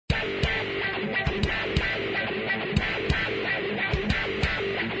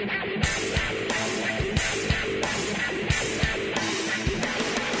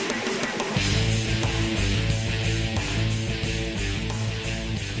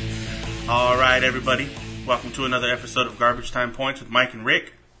All right, everybody. Welcome to another episode of Garbage Time Points with Mike and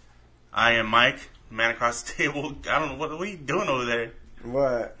Rick. I am Mike, the man across the table. I don't know, what are you doing over there?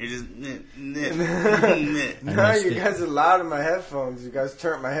 What? You're just... No, you guys are loud in my headphones. You guys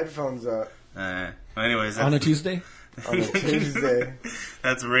turned my headphones up. Well, anyways. On a Tuesday? On a Tuesday.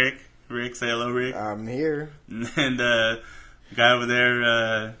 That's Rick. Rick, say hello, Rick. I'm here. And the guy over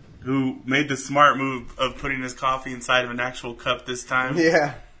there who made the smart move of putting his coffee inside of an actual cup this time.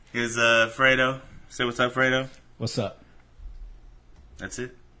 Yeah. Is Fredo. Say what's up, Fredo. What's up? That's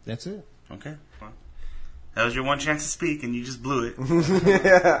it? That's it. Okay. Well, that was your one chance to speak, and you just blew it.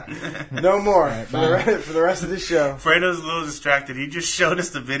 Yeah. No more for the rest of the show. Fredo's a little distracted. He just showed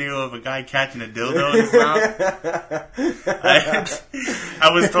us the video of a guy catching a dildo in his mouth.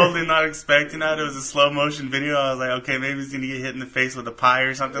 I was totally not expecting that. It was a slow motion video. I was like, okay, maybe he's going to get hit in the face with a pie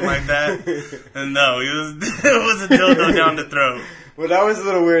or something like that. And no, it was a dildo down the throat. What I was a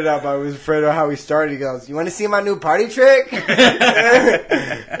little weirded out by was Fredo how he started. He goes, "You want to see my new party trick?"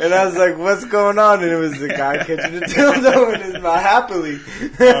 And I was like, "What's going on?" And it was the guy catching a dildo in his mouth happily.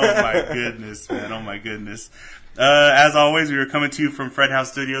 Oh my goodness, man! Oh my goodness. As always, we are coming to you from Fred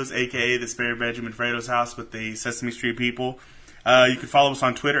House Studios, aka the spare bedroom in Fredo's house with the Sesame Street people. You can follow us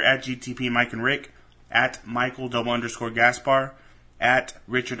on Twitter at GTP Mike and Rick, at Michael_Gaspar, at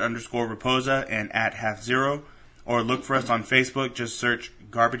Richard_Raposa, and at Half Zero. Or look for us on Facebook. Just search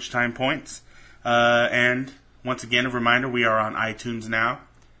Garbage Time Points. And once again, a reminder, we are on iTunes now.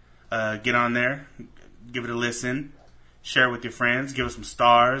 Get on there. Give it a listen. Share it with your friends. Give us some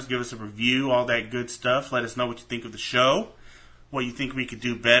stars. Give us a review. All that good stuff. Let us know what you think of the show. What you think we could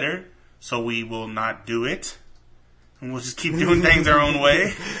do better. So we will not do it. And we'll just keep doing things our own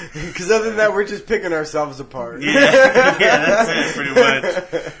way. Because other than that, we're just picking ourselves apart. Yeah, that's it.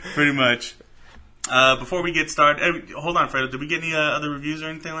 Pretty much. Before we get started, hold on, Fredo. Did we get any other reviews or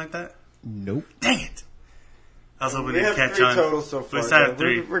anything like that? Nope. Dang it! I was hoping We to have catch 3 on. total so far. We started at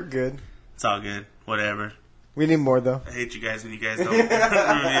 3. We're good. It's all good. Whatever. We need more though. I hate you guys when you guys don't review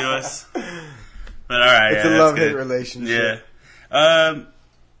us. But all right, it's a love-hate relationship. Yeah.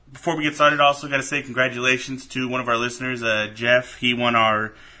 Before we get started, also got to say congratulations to one of our listeners, Jeff. He won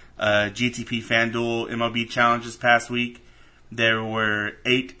our GTP FanDuel MLB challenge this past week. There were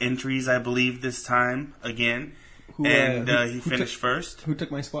 8 entries, I believe, this time again, he finished first. Who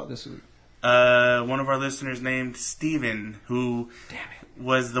took my spot this week? One of our listeners named Steven, who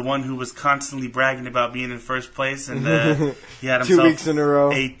was the one who was constantly bragging about being in first place, and he had himself 2 weeks in a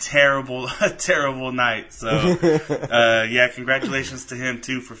row a terrible night. So, congratulations to him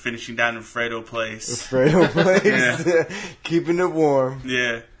too for finishing down in Fredo Place. Yeah. Keeping it warm.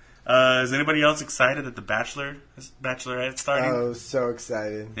 Yeah. Is anybody else excited that the Bachelorette is starting? Oh, so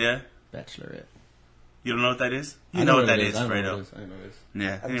excited. Yeah? Bachelorette. You don't know what that is? You know what that is, Fredo. I know what it is.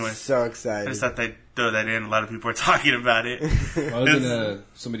 Yeah, anyway. I'm so excited. I just thought they'd throw that in. A lot of people are talking about it. Wasn't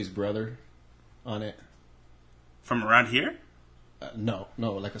somebody's brother on it? From around here? No,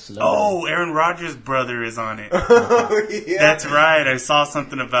 like a celebrity. Oh, Aaron Rodgers' brother is on it. Oh, yeah. That's right. I saw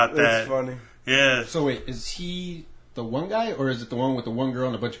something about that. That's funny. Yeah. So wait, is he the one guy, or is it the one with the one girl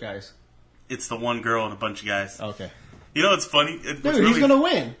and a bunch of guys? It's the one girl and a bunch of guys. Okay. You know what's funny? Dude, he's going to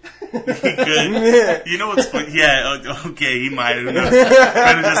win. He could. Yeah. You know what's funny? Yeah, okay, he might. Who knows?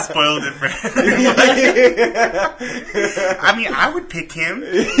 Kind of just spoiled it for him. I mean, I would pick him.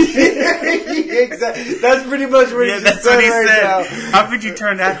 Exactly. That's pretty much what he that's said. What he right said. Now. How could you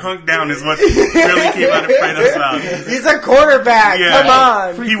turn that hunk down is what really came out of Fredo's mouth. He's a quarterback. Yeah. Come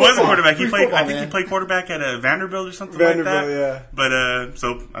on. He was a quarterback. He played. I think he played quarterback at Vanderbilt or something like that. Yeah. But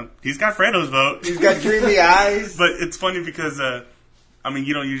he's got Fredo's vote. He's got dreamy eyes. But it's funny because you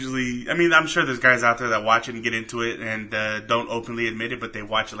don't usually. I'm sure there's guys out there that watch it and get into it and don't openly admit it, but they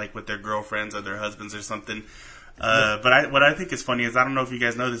watch it like with their girlfriends or their husbands or something. But what I think is funny is, I don't know if you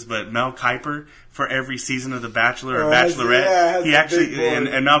guys know this, but Mel Kiper, for every season of The Bachelor or Bachelorette, he actually,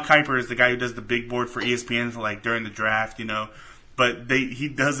 and Mel Kiper is the guy who does the big board for ESPN for during the draft, But he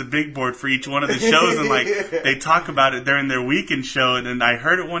does a big board for each one of the shows, and they talk about it during their weekend show. And I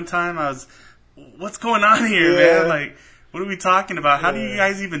heard it one time. I was, what's going on here, man? What are we talking about? How do you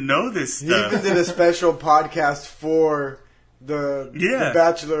guys even know this stuff? He even did a special podcast for the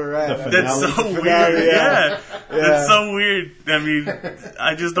Bachelorette. That's so weird. Yeah. That's so weird.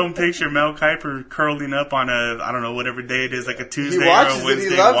 I just don't picture Mel Kiper curling up on I don't know, whatever day it is, like a Tuesday or a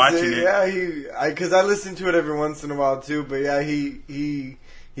Wednesday, watching it. Yeah, because I listen to it every once in a while too. But yeah, he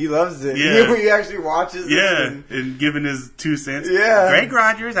loves it. Yeah. He actually watches it. Yeah, and giving his 2 cents. Yeah. Greg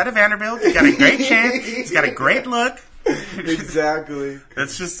Rogers out of Vanderbilt. He's got a great chance. He's got a great look. Exactly.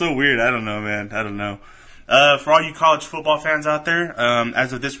 That's just so weird. I don't know, man. I don't know. For all you college football fans out there,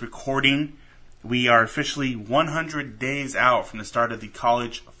 as of this recording, we are officially 100 days out from the start of the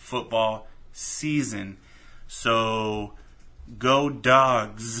college football season. So, go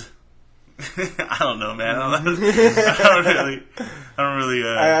Dogs. I don't know, man. I don't really.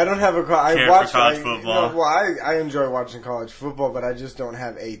 I don't have a. I watch college football. I enjoy watching college football, but I just don't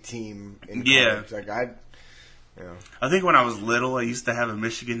have a team in college. Like I think when I was little, I used to have a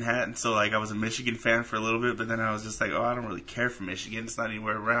Michigan hat, and so like I was a Michigan fan for a little bit. But then I was just like, I don't really care for Michigan. It's not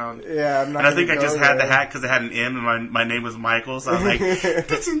anywhere around. Yeah, I'm not. And I think I just had the hat because it had an M, and my name was Michael. So I was like,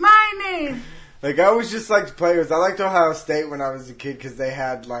 this is my name. Like, I always just liked players. I liked Ohio State when I was a kid because they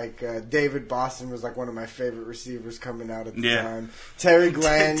had, like, David Boston was, like, one of my favorite receivers coming out at the time. Terry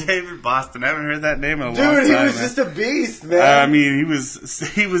Glenn. David Boston. I haven't heard that name in a long time. Dude, he was just a beast, man. I mean, he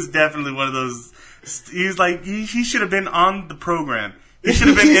was definitely one of those. He was like, he should have been on the program. He should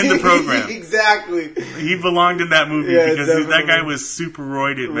have been in the program. Exactly. He belonged in that movie because that guy was super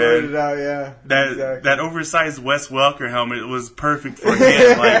roided, man. Roided out, yeah. That oversized Wes Welker helmet was perfect for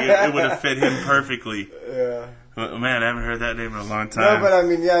him. Like it would have fit him perfectly. Yeah. But, man, I haven't heard that name in a long time. No, but I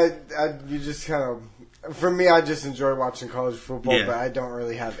mean, you just kind of. For me, I just enjoy watching college football, but I don't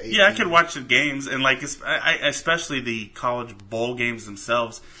really have a. Yeah, I could watch the games and like especially the college bowl games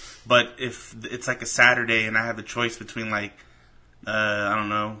themselves. But if it's like a Saturday and I have the choice between like. I don't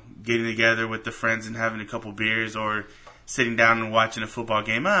know, getting together with the friends and having a couple beers, or sitting down and watching a football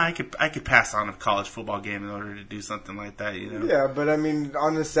game. I could pass on a college football game in order to do something like that, you know. Yeah, but I mean,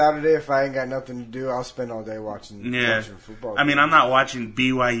 on a Saturday, if I ain't got nothing to do, I'll spend all day watching football. I mean, I'm not watching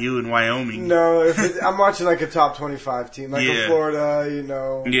BYU and Wyoming. No, I'm watching like a top 25 team, like a Florida, you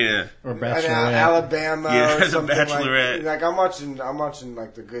know. Yeah, or Bachelorette. Alabama, or something Bachelorette. Like I'm watching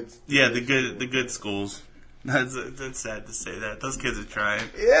like the good. Yeah, the good schools. That's sad to say that. Those kids are trying.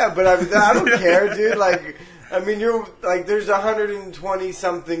 Yeah, but I don't care, dude. Like, I mean, you're like, there's 120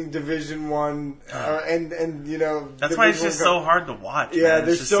 something Division One, and you know. That's why it's just so hard to watch. Yeah, man.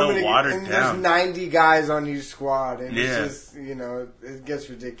 there's so many, watered and down. there's 90 guys on each squad, and it's just, you know, it gets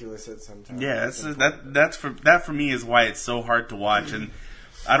ridiculous at some time. Yeah, that's for me is why it's so hard to watch, and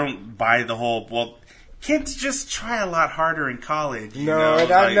I don't buy the whole kids just try a lot harder in college. You know?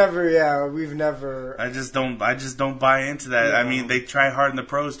 And we've never. I just don't buy into that. Yeah. I mean, they try hard in the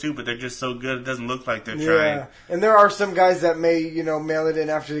pros too, but they're just so good it doesn't look like they're trying. Yeah, and there are some guys that may, you know, mail it in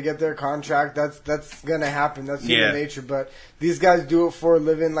after they get their contract. That's gonna happen. That's human nature. But these guys do it for a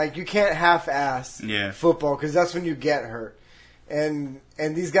living. Like, you can't half-ass football because that's when you get hurt. And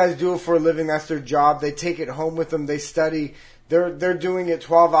these guys do it for a living. That's their job. They take it home with them. They study. They're doing it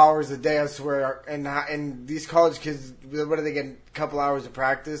 12 hours a day, I swear. And these college kids, what do they get? A couple hours of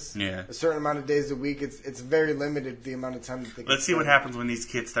practice? Yeah. A certain amount of days a week. It's very limited, the amount of time that they can Let's see what happens when these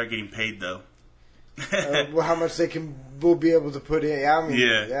kids start getting paid, though. Well, how much will be able to put in.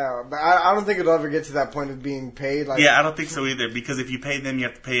 Yeah. But I don't think it'll ever get to that point of being paid. Like, I don't think so either. Because if you pay them, you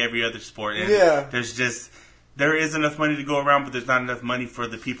have to pay every other sport. And there is enough money to go around, but there's not enough money for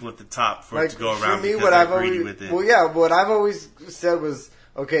the people at the top for it to go around. For me, what I've always with it. What I've always said was,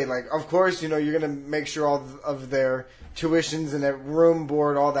 okay, like, of course, you know, you're going to make sure all of their tuitions and their room,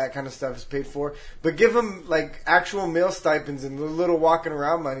 board, all that kind of stuff is paid for, but give them like actual meal stipends and a little walking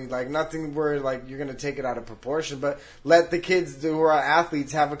around money, like nothing where like you're going to take it out of proportion, but let the kids who are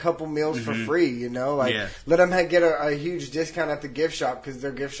athletes have a couple meals for free, you know, like let them get a huge discount at the gift shop because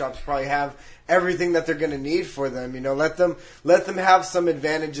their gift shops probably have everything that they're going to need for them, you know. Let them have some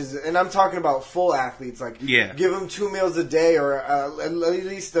advantages, and I'm talking about full athletes. Like, give them 2 meals a day, or at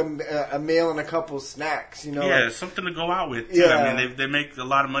least a meal and a couple snacks, you know. Yeah, something to go out with. Too. Yeah, I mean they make a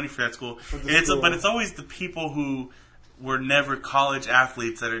lot of money for that school. But it's always the people who were never college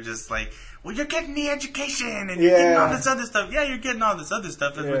athletes that are just like, well, you're getting the education and you're getting all this other stuff. Yeah, you're getting all this other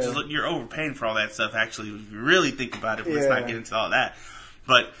stuff, which is you're overpaying for all that stuff. Actually, if you really think about it, let's not get into all that.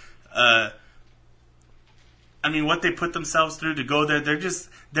 But I mean, what they put themselves through to go there,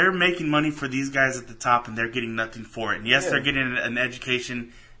 they're making money for these guys at the top, and they're getting nothing for it. And yes, they're getting an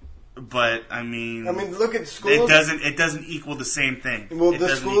education, but I mean, look at schools. It doesn't equal the same thing. Well, the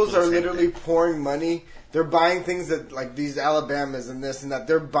schools are literally pouring money. They're buying things that, like these Alabamas and this and that.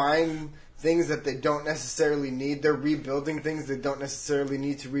 They're buying things that they don't necessarily need. They're rebuilding things they don't necessarily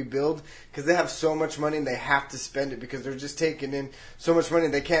need to rebuild because they have so much money and they have to spend it because they're just taking in so much money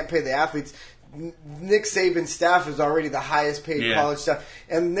and they can't pay the athletes. Nick Saban's staff is already the highest paid college staff,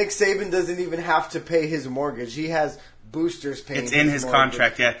 and Nick Saban doesn't even have to pay his mortgage. He has boosters paying. It's in his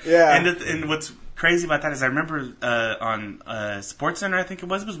contract, yeah. And what's crazy about that is I remember on SportsCenter, I think it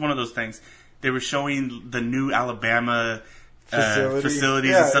was one of those things. They were showing the new Alabama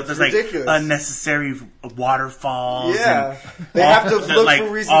facilities and stuff. There's ridiculous. like unnecessary waterfalls. Yeah, and they have to look like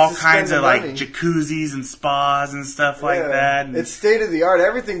for reasons all to kinds spend of the like money. jacuzzis and spas and stuff like that. And it's state of the art,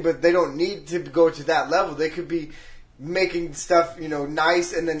 everything, but they don't need to go to that level. They could be making stuff,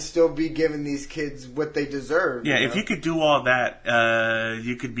 nice, and then still be giving these kids what they deserve. yeah, if you could do all that,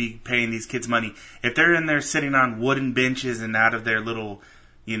 you could be paying these kids money. If they're in there sitting on wooden benches and out of their little,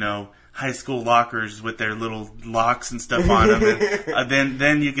 high school lockers with their little locks and stuff on them, and,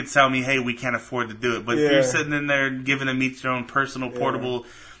 then you could tell me, hey, we can't afford to do it. But if you're sitting in there giving them each their own personal portable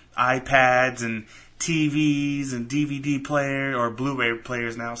iPads and TVs and DVD player or Blu-ray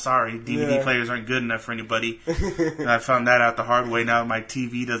players now. Sorry, DVD players aren't good enough for anybody. I found that out the hard way. Now my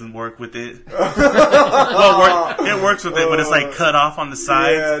TV doesn't work with it. Well, it works with it, but it's like cut off on the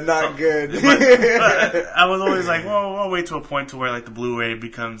sides. Yeah, not good. But I was always like, well, I'll wait to a point to where like the Blu-ray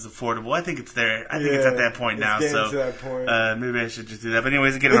becomes affordable. I think it's there. I think it's at that point now. It's So to that point. maybe I should just do that. But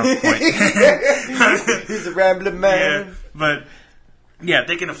anyways, getting off the point. He's a rambling man. Yeah, but. Yeah, if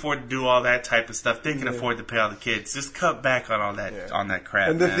they can afford to do all that type of stuff, they can afford to pay all the kids. Just cut back on all that on that crap.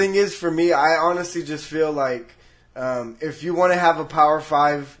 And the thing is, for me, I honestly just feel like if you want to have a Power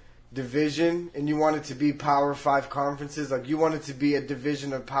 5 division and you want it to be Power 5 conferences, like you want it to be a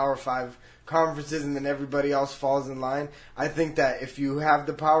division of Power 5 conferences and then everybody else falls in line, I think that if you have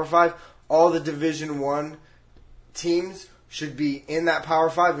the Power 5, all the Division 1 teams should be in that Power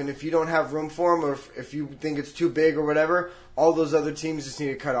 5, and if you don't have room for them or if you think it's too big or whatever, all those other teams just need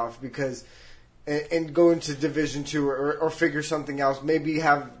to cut off because and go into Division 2 or figure something else. Maybe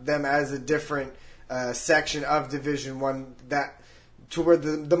have them as a different section of Division 1 that to where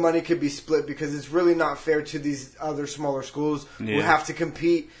the money could be split because it's really not fair to these other smaller schools who have to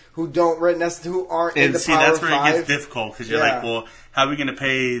compete, who aren't in the see, Power that's where 5. it gets difficult because you're like, well, how are we going to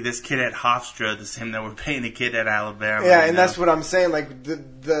pay this kid at Hofstra the same that we're paying the kid at Alabama? Yeah, and that's what I'm saying. Like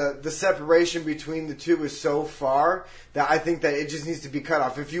the separation between the two is so far that I think that it just needs to be cut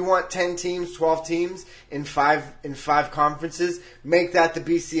off. If you want 10 teams, 12 teams in five conferences, make that the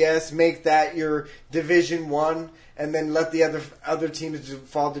BCS, make that your Division 1. And then let the other teams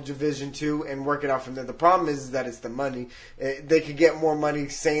fall to Division 2 and work it out from there. The problem is that it's the money. They could get more money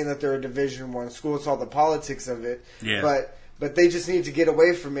saying that they're a Division 1 school. It's all the politics of it. Yeah. But they just need to get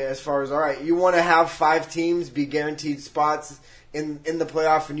away from it as far as, all right, you want to have 5 teams be guaranteed spots in the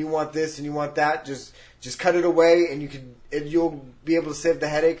playoff and you want this and you want that, just cut it away and you'll be able to save the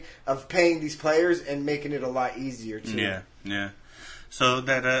headache of paying these players and making it a lot easier too. Yeah. So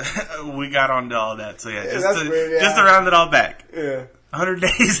that we got onto all that. So just to round it all back. Yeah. 100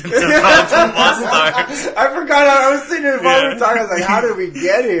 days until college football starts. I forgot. I was sitting there while we were talking. I was like, "How did we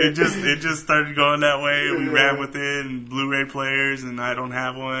get here?" It just started going that way. We ran with it, and Blu-ray players, and I don't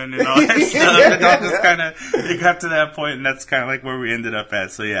have one, and all that stuff. And it got to that point, and that's kind of like where we ended up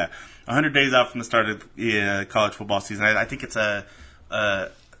at. So 100 days out from the start of college football season. I think it's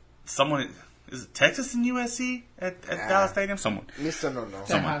someone. Is it Texas and USC at Dallas Stadium? Someone.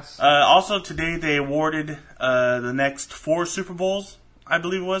 Someone. Also, today they awarded the next 4 Super Bowls, I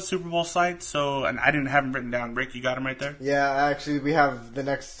believe it was, Super Bowl sites. So, and I didn't have them written down. Rick, you got them right there? Yeah, actually, we have the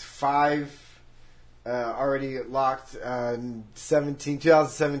next 5 already locked.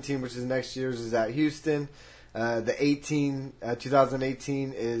 2017, which is next year's, is at Houston. The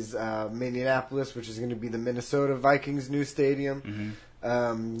 2018 is Minneapolis, which is going to be the Minnesota Vikings' new stadium. Mm-hmm.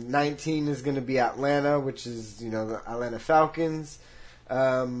 19 is going to be Atlanta, which is, the Atlanta Falcons.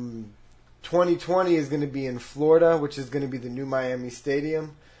 2020 is going to be in Florida, which is going to be the new Miami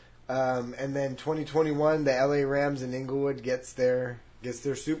Stadium. And then 2021, the LA Rams in Inglewood gets their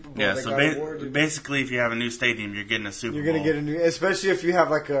Super Bowl. Yeah, so basically, if you have a new stadium, you're getting a Super Bowl. You're going to get a new, especially if you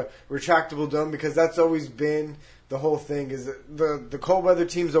have like a retractable dome, because that's always been the whole thing. Is the cold weather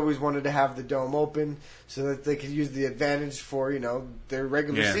teams always wanted to have the dome open so that they could use the advantage for their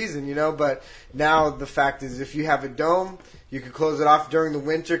regular season. But now the fact is, if you have a dome, you could close it off during the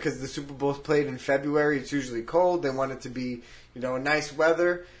winter because the Super Bowl's played in February. It's usually cold. They want it to be nice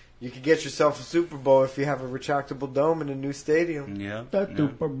weather. You could get yourself a Super Bowl if you have a retractable dome in a new stadium. Yeah.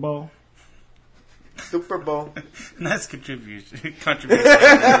 Super Bowl. Super Bowl. Nice contribution.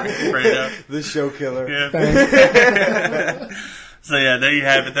 The show killer. Yeah. So there you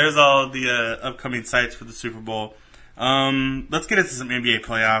have it. There's all the upcoming sites for the Super Bowl. Let's get into some NBA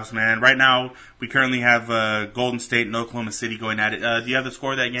playoffs, man. Right now, we currently have Golden State and Oklahoma City going at it. Do you have the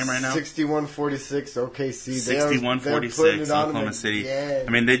score of that game right now? 61-46 OKC. 61-46 Oklahoma City. I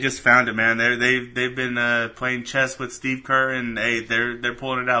mean, they just found it, man. They've been playing chess with Steve Kerr, and hey, they're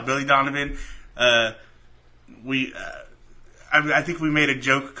pulling it out. Billy Donovan. I think we made a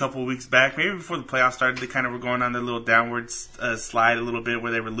joke a couple of weeks back, maybe before the playoffs started. They kind of were going on their little downward slide a little bit,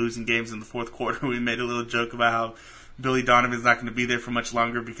 where they were losing games in the fourth quarter. We made a little joke about how Billy Donovan's not going to be there for much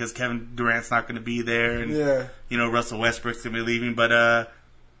longer because Kevin Durant's not going to be there, and Russell Westbrook's going to be leaving. But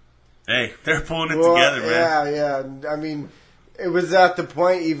hey, they're pulling it together, man. Yeah. I mean, it was at the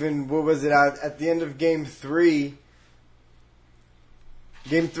point. Even what was it at the end of Game 3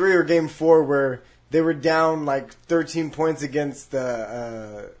 or Game 4, where they were down like 13 points against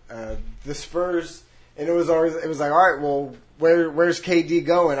the Spurs, and it was like, all right, well, where's KD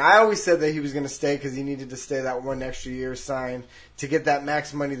going? I always said that he was going to stay because he needed to stay that one extra year signed to get that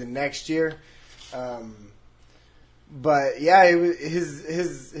max money the next year. But yeah,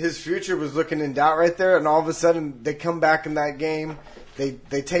 his future was looking in doubt right there, and all of a sudden they come back in that game.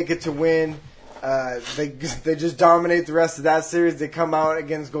 They take it to win. They just dominate the rest of that series. They come out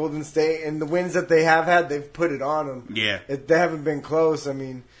against Golden State, and the wins that they have had, they've put it on them. Yeah, they haven't been close. I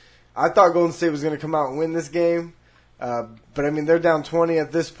mean, I thought Golden State was going to come out and win this game, but I mean they're down 20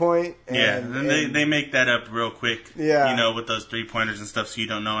 at this point. And they make that up real quick. Yeah, with those 3-pointers and stuff. So you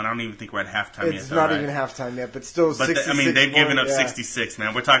don't know, and I don't even think we're at halftime yet. It's not even halftime yet, but still. But 66 they've given up 66.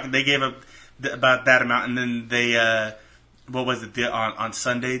 Man, we're talking. They gave up about that amount, and then they. What was it on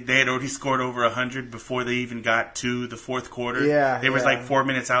Sunday? They had already scored over 100 before they even got to the fourth quarter. Yeah, they was like 4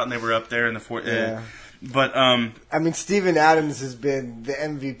 minutes out and they were up there in the fourth. Yeah. But I mean, Steven Adams has been the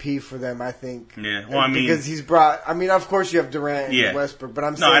MVP for them. I think. Yeah. Well, I mean, because he's brought. I mean, of course you have Durant and Westbrook, but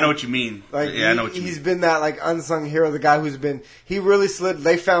I'm saying, I know what you mean. Like, I know what you mean. He's been that like unsung hero, the guy who's been. He really slid.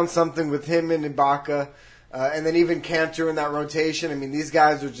 They found something with him and Ibaka, and then even Cantor in that rotation. I mean, these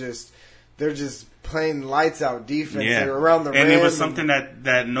guys are just. They're just playing lights out defense. Yeah. They're around the rim. And it was something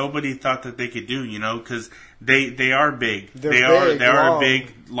that nobody thought that they could do, because they are big. They are a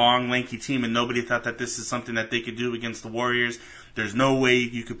big, long, lanky team, and nobody thought that this is something that they could do against the Warriors. There's no way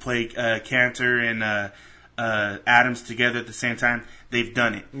you could play Cantor and Adams together at the same time. They've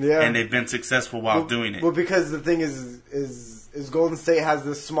done it, and they've been successful while doing it. Well, because the thing is Golden State has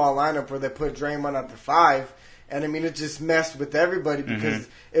this small lineup where they put Draymond at the 5. And I mean, it just messed with everybody because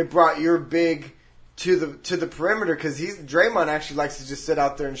it brought your big to the perimeter. Because Draymond actually likes to just sit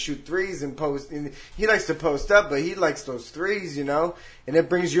out there and shoot threes and post. And he likes to post up, but he likes those threes, And it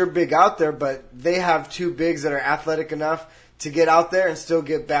brings your big out there. But they have two bigs that are athletic enough to get out there and still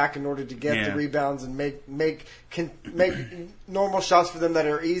get back in order to get the rebounds and make normal shots for them that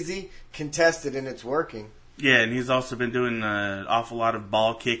are easy, contested, and it's working. Yeah, and he's also been doing an awful lot of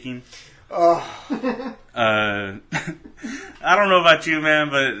ball kicking. Oh. I don't know about you, man,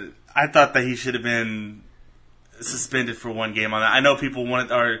 but I thought that he should have been suspended for one game on that. I know people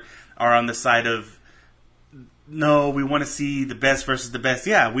are on the side of no, we want to see the best versus the best.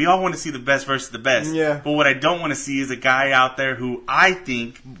 Yeah, we all want to see the best versus the best. Yeah. But what I don't want to see is a guy out there who I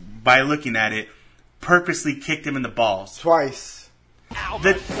think, by looking at it, purposely kicked him in the balls. Twice.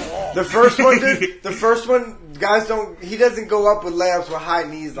 The first one, dude, guys don't. He doesn't go up with layups with high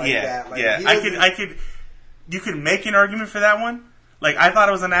knees like that. Like, you could make an argument for that one. Like, I thought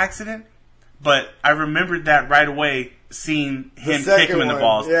it was an accident, but I remembered that right away, seeing him kick him in the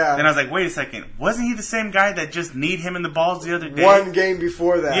balls. Yeah. Then I was like, wait a second, wasn't he the same guy that just kneed him in the balls the other day? One game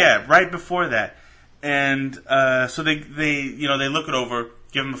before that. Yeah, right before that. And so they look it over,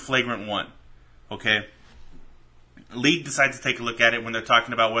 give him a flagrant 1. Okay. League decides to take a look at it when they're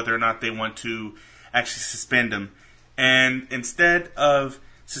talking about whether or not they want to actually suspend him. And instead of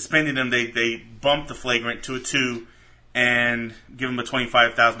suspending him, they bump the flagrant to a 2 and give him a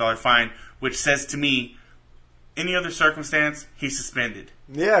 $25,000 fine, which says to me, any other circumstance, he's suspended.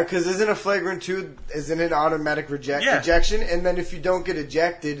 Yeah, because isn't a flagrant 2, isn't it automatic ejection? And then if you don't get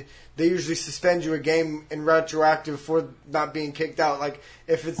ejected, they usually suspend you a game in retroactive for not being kicked out. Like,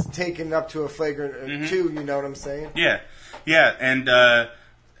 if it's taken up to a flagrant 2, you know what I'm saying? Yeah, and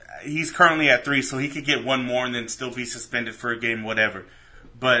he's currently at 3, so he could get one more and then still be suspended for a game, whatever.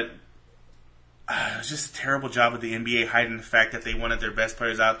 But it was just a terrible job of the NBA hiding the fact that they wanted their best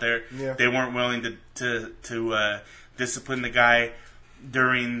players out there. Yeah. They weren't willing to discipline the guy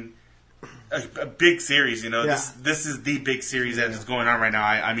during a big series. This is the big series that is going on right now.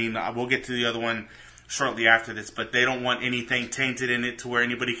 I mean, we'll get to the other one shortly after this, but they don't want anything tainted in it to where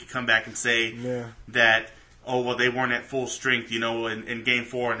anybody could come back and say that, they weren't at full strength, in Game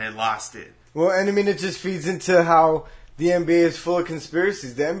 4 and they lost it. Well, and I mean, it just feeds into how the NBA is full of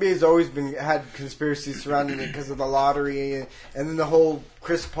conspiracies. The NBA has always had conspiracies surrounding it because of the lottery and then the whole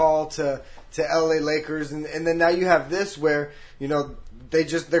Chris Paul to LA Lakers, and then now you have this where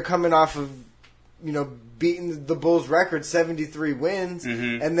they're coming off of beating the Bulls record, 73 wins,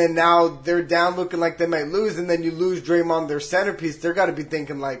 Mm-hmm. and then now they're down looking like they might lose, and then you lose Draymond, their centerpiece. They're got to be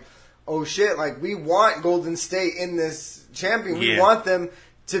thinking like, oh shit, like we want Golden State in this champion. We want them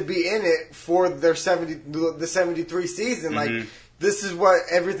to be in it for their the 73 season. Mm-hmm. Like, this is what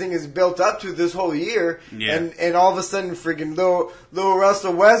everything is built up to this whole year, Yeah. and all of a sudden, freaking little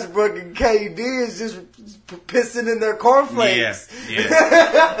Russell Westbrook and KD is just pissing in their cornflakes.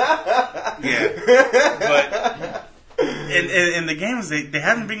 But in the games, they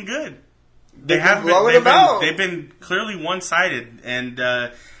haven't been good. They They've haven't been blowing them out. They've been clearly one-sided, and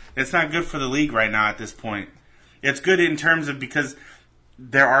it's not good for the league right now at this point. It's good in terms of because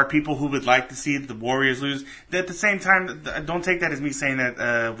there are people who would like to see the Warriors lose. At the same time, don't take that as me saying that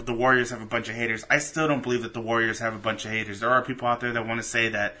the Warriors have a bunch of haters. I still don't believe that the Warriors have a bunch of haters. There are people out there that want to say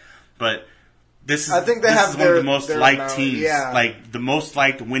that, but I think they have one of the most liked amount, teams, like the most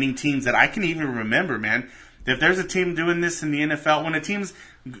liked winning teams that I can even remember, man. If there's a team doing this in the NFL, when a team's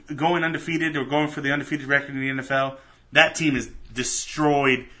going undefeated or going for the undefeated record in the NFL, that team is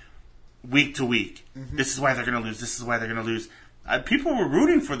destroyed week to week. Mm-hmm. This is why they're going to lose. This is why they're going to lose. People were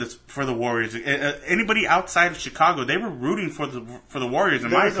rooting for the Warriors. Anybody outside of Chicago, they were rooting for the Warriors.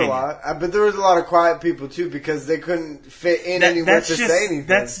 In my opinion, but there was a lot of quiet people too because they couldn't fit in anywhere to say anything.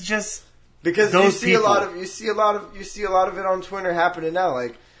 That's just because those you see people. you see a lot of it on Twitter happening now,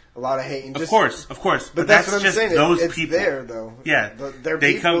 like a lot of hating. Of course. But that's that's what I'm just saying. those it's people. there though. Yeah, they're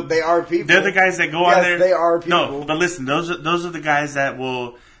people. They are people. They're the guys that go on there. They are people. No, but listen, those are the guys that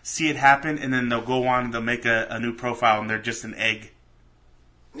will see it happen, and then they'll go on and they'll make a new profile, and they're just an egg.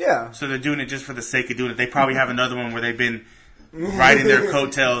 Yeah. So they're doing it just for the sake of doing it. They probably have another one where they've been riding their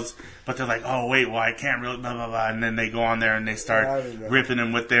coattails, but they're like, oh, wait, well, I can't really, blah, blah, blah. And then they go on there and they start ripping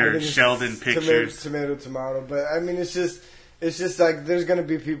them with their Sheldon pictures. Tomato. But, I mean, it's just like there's going to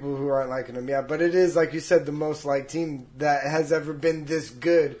be people who aren't liking them. Yeah, but it is, like you said, the most liked team that has ever been this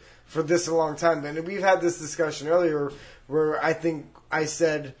good for this a long time. And we've had this discussion earlier where I think I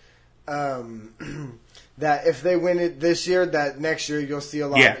said that if they win it this year, that next year you'll see a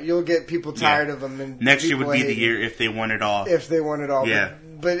lot. Yeah. You'll get people tired of them. And next year would be the year if they won it all. If they won it all. Yeah.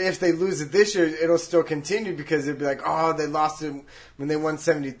 But if they lose it this year, it'll still continue because it'll be like, oh, they lost it when they won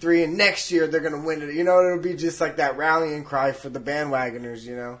 73, and next year they're going to win it. You know, it'll be just like that rallying cry for the bandwagoners,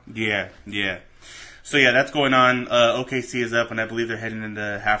 you know? Yeah. So, yeah, that's going on. OKC is up, and I believe they're heading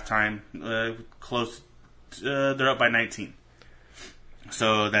into halftime. Close. They're up by 19.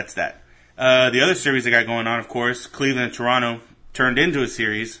 So that's that. The other series they got going on, of course, Cleveland and Toronto turned into a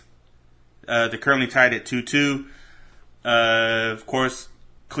series. They're currently tied at 2-2. Of course,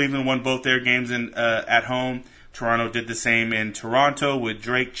 Cleveland won both their games at home. Toronto did the same in Toronto with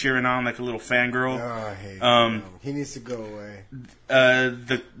Drake cheering on like a little fangirl. Oh, I hate him. He needs to go away.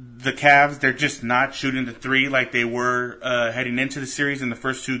 The Cavs, they're just not shooting the three like they were heading into the series in the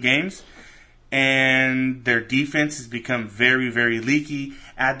first two games. And their defense has become very, very leaky.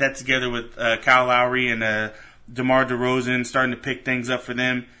 Add that together with Kyle Lowry and DeMar DeRozan starting to pick things up for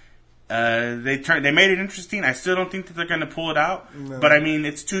them. They made it interesting. I still don't think that they're going to pull it out. No. But, I mean,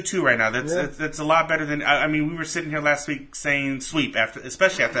 it's 2-2 right now. That's a lot better than... I mean, we were sitting here last week saying sweep,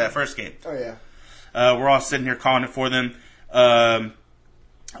 especially after that first game. Oh, yeah. We're all sitting here calling it for them.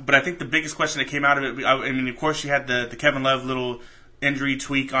 But I think the biggest question that came out of it... I mean, of course, you had the Kevin Love little injury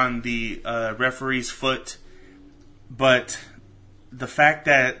tweak on the referee's foot. But the fact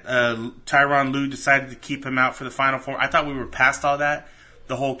that Tyronn Lue decided to keep him out for the Final Four... I thought we were past all that.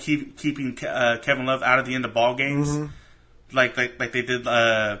 The whole keeping Kevin Love out of the end of ball games, like they did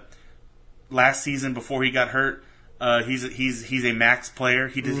last season before he got hurt. He's a max player.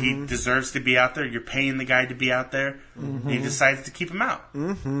 He deserves to be out there. You're paying the guy to be out there. He decides to keep him out.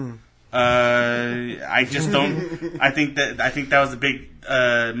 I just don't. I think that was a big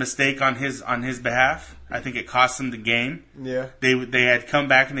mistake on his behalf. I think it cost him the game. Yeah, they had come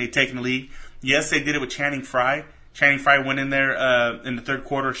back and they'd taken the lead. Yes, they did it with Channing Frye. Channing Frye went in there in the third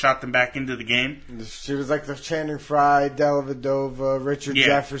quarter, shot them back into the game. She was like the Channing Frye, Dellavedova, Richard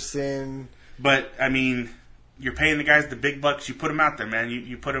Jefferson. But, I mean, you're paying the guys the big bucks. You put them out there, man.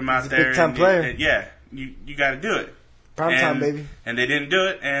 You put them out there. Big-time player. You got to do it. Prime time, baby. And they didn't do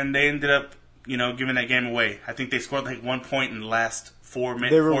it, and they ended up, giving that game away. I think they scored like 1 point in the last 4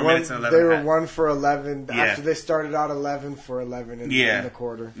 minutes. 4 minutes and 11. They were 1 for 11 after they started out 11 for 11 in the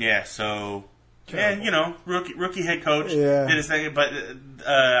quarter. Yeah, so... And, rookie head coach did his thing. But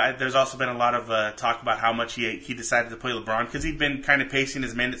there's also been a lot of talk about how much he decided to play LeBron because he'd been kind of pacing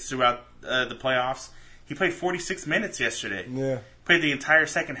his minutes throughout the playoffs. He played 46 minutes yesterday. Yeah. Played the entire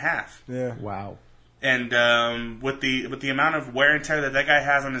second half. Yeah. Wow. And with the amount of wear and tear that guy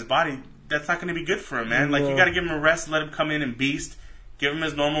has on his body, that's not going to be good for him, man. Like, you got to give him a rest, let him come in and beast, give him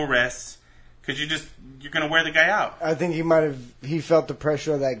his normal rest, because you're going to wear the guy out. I think he felt the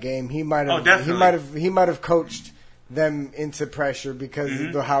pressure of that game. He might have, definitely. he might have coached them into pressure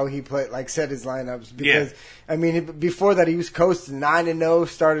because of how he played, like set his lineups. Because I mean, before that he was coasting 9-0,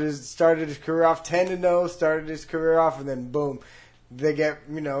 started his career off 10-0, started his career off, and then boom, they got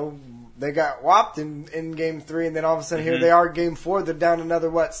whopped in game 3, and then all of a sudden here they are, game 4. They're down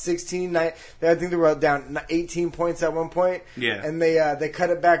another 16. I think they were down 18 points at one point. Yeah, and they cut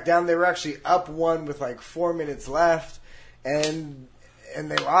it back down. They were actually up 1 with like 4 minutes left, and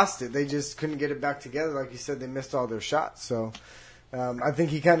they lost it. They just couldn't get it back together. Like you said, they missed all their shots. So I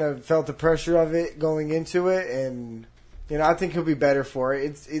think he kind of felt the pressure of it going into it, and I think he'll be better for it.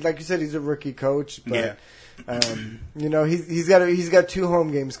 It's like you said, he's a rookie coach, but he's got 2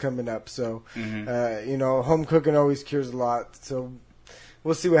 home games coming up. So home cooking always cures a lot. So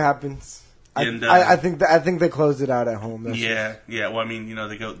we'll see what happens. I think they closed it out at home. Well, I mean,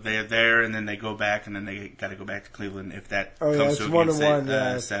 they're there, and then they go back, and then they got to go back to Cleveland if that comes to a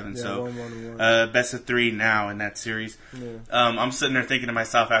game 7. So 1-1. Best of 3 now in that series. Yeah. I'm sitting there thinking to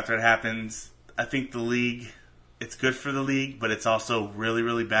myself after it happens, I think the league, it's good for the league, but it's also really,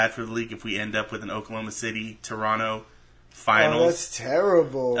 really bad for the league if we end up with an Oklahoma City Toronto finals. Oh, that's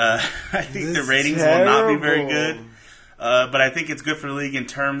terrible. I think the ratings will not be very good, but I think it's good for the league in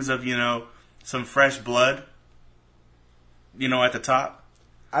terms of some fresh blood, at the top.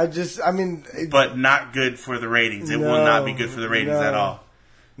 But not good for the ratings. It will not be good for the ratings at all.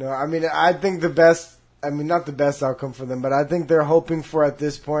 No, I mean, I think not the best outcome for them, but I think they're hoping for, at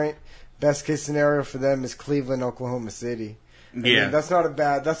this point, best case scenario for them is Cleveland, Oklahoma City. I mean, that's not a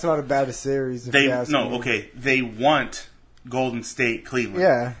bad series. If you ask me. They want Golden State, Cleveland.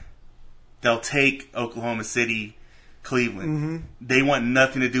 Yeah. They'll take Oklahoma City, Cleveland. Mm-hmm. They want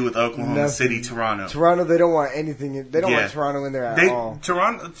nothing to do with Oklahoma City, Toronto. Toronto, they don't want anything. They don't want Toronto in there at all.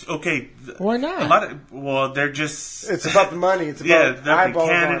 Toronto, why not? They're just. It's about the money. It's about in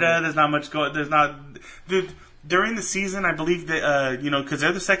Canada. There's not much going. There's not. Dude, during the season, I believe that because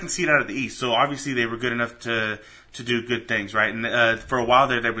they're the second seed out of the East, so obviously they were good enough to do good things, right? And for a while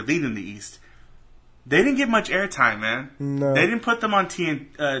there, they were leading the East. They didn't get much airtime, man. No. They didn't put them on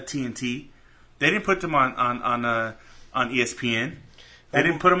TNT. They didn't put them on ESPN. They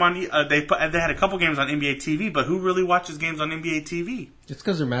didn't put them on. They had a couple games on NBA TV, but who really watches games on NBA TV? It's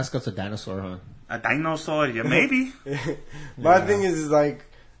because their mascot's a dinosaur, huh? A dinosaur, yeah, maybe. My thing is like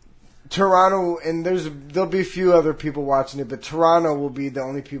Toronto, and there'll be a few other people watching it, but Toronto will be the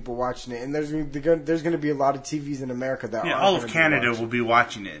only people watching it, and there's going to be a lot of TVs in America that all of Canada will be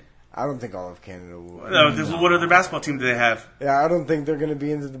watching it. I don't think all of Canada will. What other basketball team do they have? Yeah, I don't think they're going to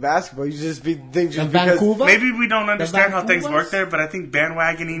be into the basketball. You just think because Vancouver? Maybe we don't understand how things work there, but I think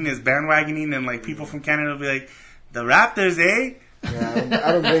bandwagoning is bandwagoning, and like people from Canada will be like, the Raptors, eh? Yeah,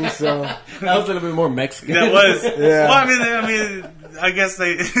 I don't think so. That was a little bit more Mexican. That was. Yeah. Well, I mean, I guess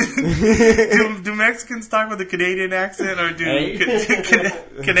they do Mexicans talk with a Canadian accent, or do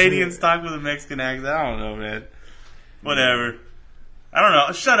Canadians talk with a Mexican accent? I don't know, man. Whatever. I don't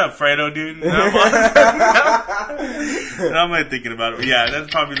know. Shut up, Fredo, dude. I'm not thinking about it. Yeah, that's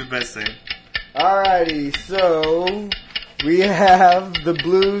probably the best thing. Alrighty, so we have the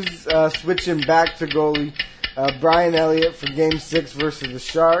Blues switching back to goalie Brian Elliott for Game 6 versus the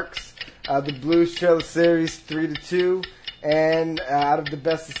Sharks. The Blues trail the series 3-2, and out of the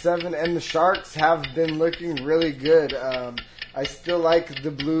best of 7, and the Sharks have been looking really good. I still like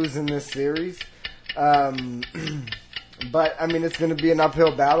the Blues in this series. But, I mean, it's going to be an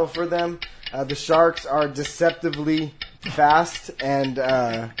uphill battle for them. The Sharks are deceptively fast and...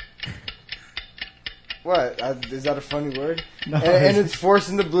 what? Is that a funny word? No. And it's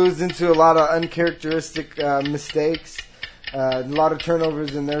forcing the Blues into a lot of uncharacteristic mistakes. A lot of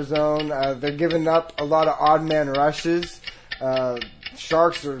turnovers in their zone. They're giving up a lot of odd man rushes.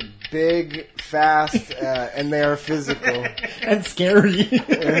 Sharks are big, fast, and they are physical. And scary.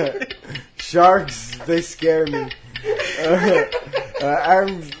 Sharks, they scare me.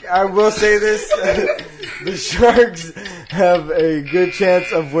 I will say this: the Sharks have a good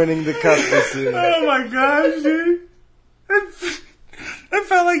chance of winning the cup this year. Oh my gosh, dude! I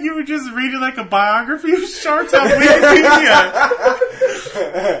felt like you were just reading like a biography of Sharks on Wikipedia.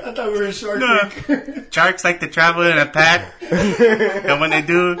 I thought we were in Shark Week. Sharks like to travel in a pack, and when they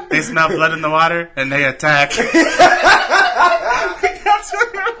do, they smell blood in the water and they attack. That's what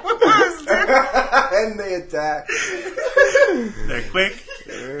it was, dude. And they attack. They're quick.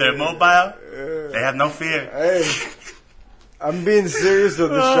 They're mobile. They have no fear. Hey, I'm being serious with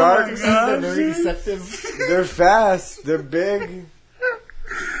the Sharks. They're very deceptive. They're fast. They're big.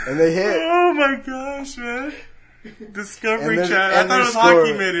 And they hit. Oh my gosh, man. Discovery And Channel. I and thought it they're was Hockey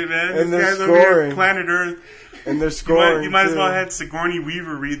scoring. Minute, man. And This they're guy's over here, scoring. Planet Earth. And they're scoring. You might as well too. have had Sigourney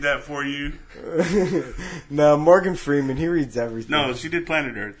Weaver read that for you. No, Morgan Freeman, he reads everything. No, she did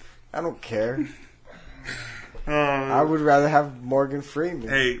Planet Earth. I don't care. Oh, I would rather have Morgan Freeman.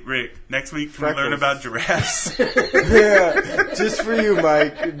 hey, Rick, next week can we Freckles. learn about giraffes? Yeah, just for you,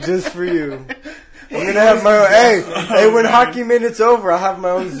 Mike. Just for you. I'm gonna have my own. Hey, when Hockey Minute's over, I'll have my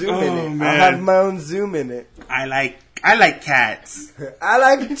own Zoom in it. man. I'll have my own Zoom in it. I like cats. I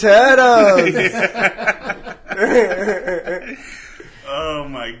like turtles. Oh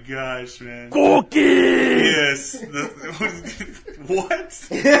my gosh, man. Cookie! Yes. What?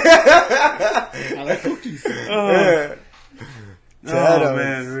 I like cookies. Oh Turtles.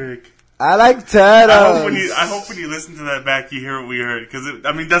 man, Rick. I like I turtles. hope when you listen to that back, you hear what we heard. Because,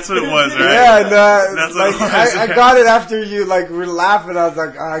 I mean, that's what it was, right? Yeah, no, That's what like, it was. I got it after you were laughing. I was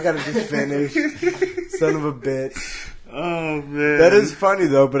like, oh, I gotta just finish. Son of a bitch. Oh, man. That is funny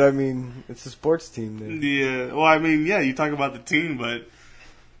though, but I mean, it's a sports team. Then. Yeah. Well, I mean, yeah, you talk about the team, but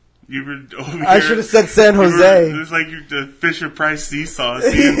you were over I here- should have said San you were- Jose. It was like the Fisher Price seesaw,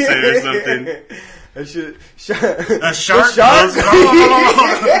 CNC or something. I should. A shark? shark?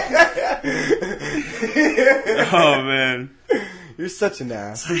 Oh, man. You're such an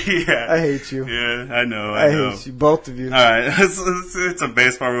ass. Yeah. I hate you. Yeah, I know. I hate you, both of you. All right, let's some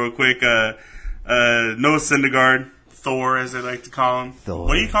baseball real quick. Noah Syndergaard, Thor, as they like to call him. Thor.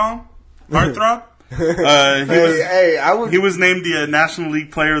 What do you call him? Heartthrob? I would. He was named the National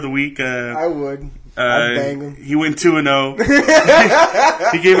League Player of the Week. I would. I'd bang him. He went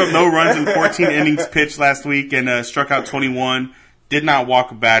 2-0. He gave up no runs in 14 innings pitched last week and struck out 21. Did not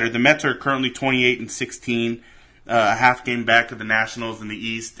walk a batter. The Mets are currently 28-16, a half game back of the Nationals in the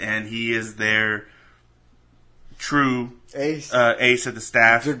East, and he is their true Ace. ace of the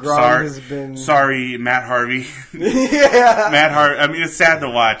staff. DeGrom has been- Sorry, Matt Harvey. Yeah. Matt Harvey. I mean, it's sad to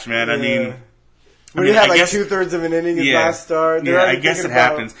watch, man. I mean. When he had I guess- 2/3 of an inning his last start. They're Yeah, I already guess it thinking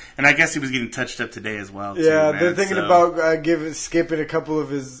about- happens. And I guess he was getting touched up today as well. Too, Yeah, man, they're thinking so- about skipping a couple of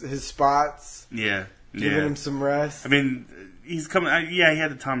his spots, Yeah. giving him some rest. I mean, he's coming. Yeah, he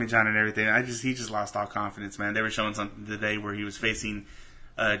had the Tommy John and everything. He just lost all confidence, man. They were showing something today where he was facing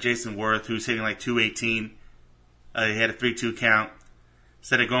Jason Worth, who's hitting like 218. He had a 3-2 count.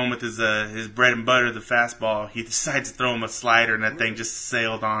 Instead of going with his bread and butter, the fastball, he decides to throw him a slider, and that thing just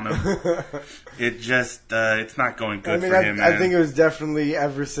sailed on him. It's not going good for him, man. I think it was definitely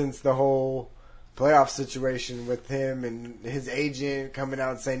ever since the whole playoff situation with him and his agent coming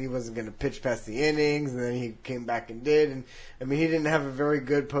out saying he wasn't going to pitch past the innings, and then he came back and did. And I mean, he didn't have a very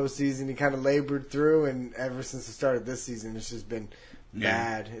good postseason. He kind of labored through, and ever since the start of this season, it's just been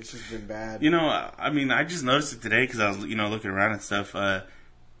bad. It's just been bad. You know, I mean, I just noticed it today because I was, looking around and stuff.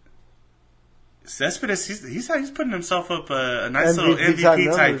 Cespedes, he's putting himself up a nice little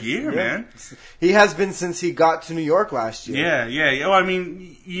MVP type year, man. He has been since he got to New York last year. Yeah. Well, I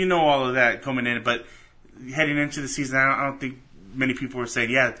mean, all of that coming in, but heading into the season, I don't think many people were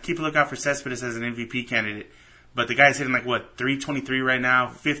saying, yeah, keep a lookout for Cespedes as an MVP candidate. But the guy's hitting 323 right now,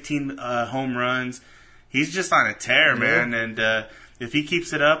 15 home runs. He's just on a tear, man. And if he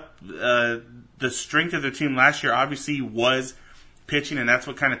keeps it up, the strength of their team last year obviously was pitching, and that's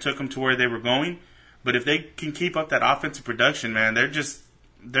what kind of took them to where they were going. But if they can keep up that offensive production, man, they're just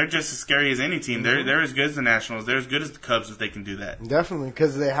as scary as any team. They're as good as the Nationals. They're as good as the Cubs if they can do that. Definitely,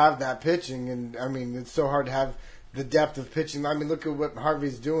 because they have that pitching, and I mean, it's so hard to have the depth of pitching. I mean, look at what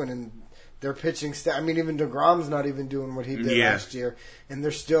Harvey's doing, and their pitching staff. I mean, even DeGrom's not even doing what he did last year, and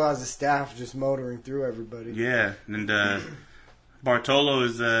they're still, as a staff, just motoring through everybody. Yeah, and Bartolo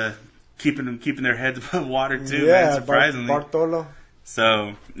is keeping their heads above water too, Yeah, man, surprisingly. Bartolo.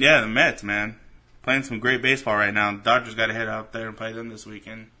 So, yeah, the Mets, man, playing some great baseball right now. The Dodgers got to head out there and play them this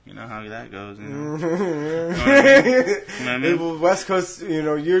weekend. You know how that goes, you know? You know what I mean? Well, West Coast,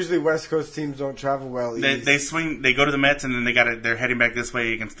 usually West Coast teams don't travel well. They swing. They go to the Mets, and then they're heading back this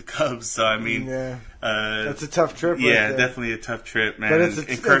way against the Cubs. So I mean, that's a tough trip. Yeah, right there. definitely a tough trip, man. But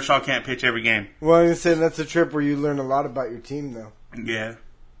And Kershaw can't pitch every game. Well, I'm saying that's a trip where you learn a lot about your team, though. Yeah,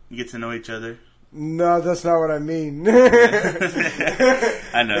 you get to know each other. No, that's not what I mean.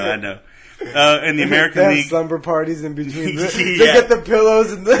 I know. In the American they have League, slumber parties in between. They Yeah. get the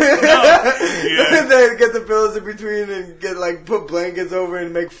pillows and Yeah. they get the pillows in between and put blankets over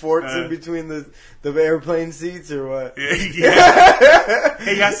and make forts in between the airplane seats or what? Yeah.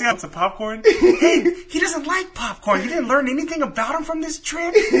 Hey, y'all see some popcorn? Hey, he doesn't like popcorn. You didn't learn anything about him from this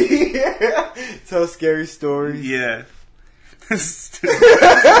trip? Yeah. Tell scary stories. Yeah.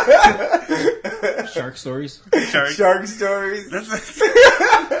 Shark stories. Shark stories.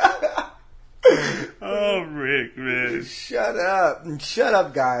 Oh, Rick, man. Shut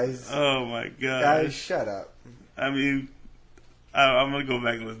up, guys. Oh my god, Guys, shut up. I mean, I'm gonna go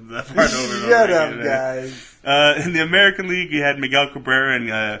back and listen to that part over and Shut over up, again, guys. In the American League, you had Miguel Cabrera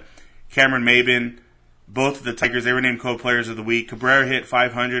and Cameron Maybin, both of the Tigers. They were named co-players of the week. Cabrera hit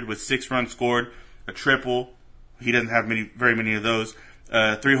 500 with 6 runs scored, a triple. He doesn't have very many of those.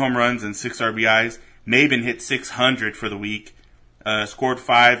 3 home runs and 6 RBIs. Maybin hit 600 for the week. Scored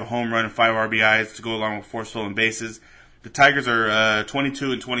 5, a home run and 5 RBIs to go along with 4 stolen bases. The Tigers are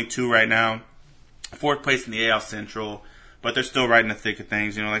 22-22 right now, 4th place in the AL Central, but they're still right in the thick of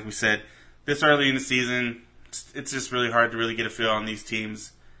things. You know, like we said, this early in the season, it's just really hard to really get a feel on these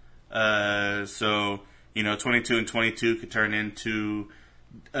teams. So, you know, 22-22 could turn into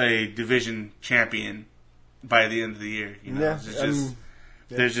a division champion by the end of the year. You know,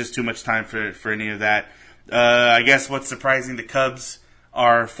 there's just too much time for any of that. I guess what's surprising, the Cubs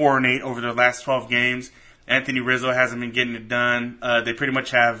are 4-8 over their last 12 games. Anthony Rizzo hasn't been getting it done. They pretty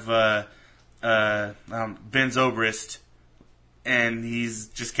much have Ben Zobrist, and he's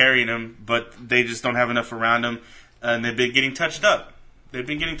just carrying them, but they just don't have enough around him, and they've been getting touched up. They've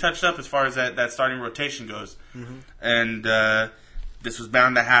been getting touched up as far as that starting rotation goes. Mm-hmm. And this was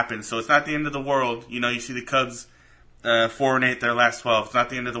bound to happen, so it's not the end of the world. You know, you see the Cubs 4-8 their last 12. It's not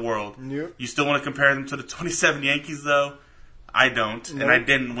the end of the world. Yep. You still want to compare them to the 27 Yankees, though? I don't, Nope. and I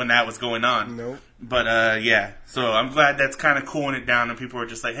didn't when that was going on. Nope. But, yeah, so I'm glad that's kind of cooling it down, and people are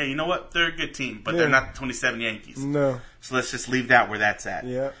just like, hey, you know what? They're a good team, but they're not the 27 Yankees. No. So let's just leave that where that's at.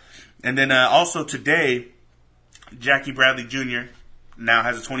 Yeah. And then also today, Jackie Bradley Jr. now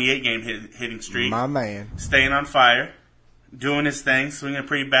has a 28-game hitting streak. My man. Staying on fire. Doing his thing, swinging a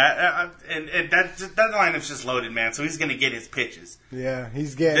pretty bat, and that lineup's just loaded, man. So he's going to get his pitches. Yeah,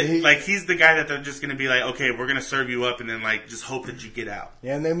 he's getting... He's the guy that they're just going to be like, okay, we're going to serve you up, and then like just hope that you get out.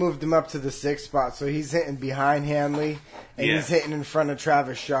 Yeah, and they moved him up to the 6th spot, so he's hitting behind Hanley, and he's hitting in front of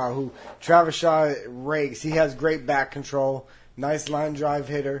Travis Shaw, who Travis Shaw rakes. He has great back control, nice line drive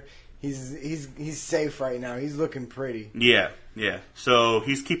hitter. He's safe right now. He's looking pretty. Yeah. So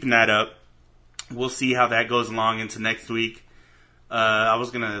he's keeping that up. We'll see how that goes along into next week. I was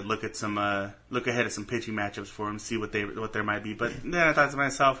gonna look ahead at some pitching matchups for him, see what there might be. But then I thought to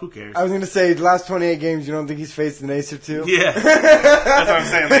myself, who cares? I was gonna say the last 28 games, you don't think he's faced an ace or two? Yeah, that's what I'm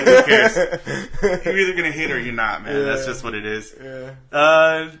saying. Like, who cares? You're either gonna hit or you're not, man. Yeah. That's just what it is.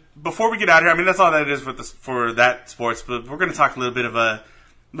 Yeah. Before we get out of here, I mean that's all that it is for that sports. But we're gonna talk a little bit of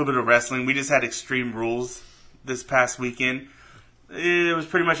wrestling. We just had Extreme Rules this past weekend. It was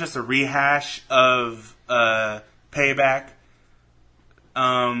pretty much just a rehash of Payback.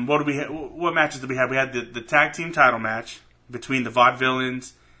 What matches did we have? We had the tag team title match between the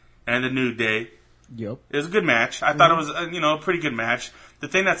Vaudevillains and the New Day. Yep. It was a good match. I thought it was a pretty good match. The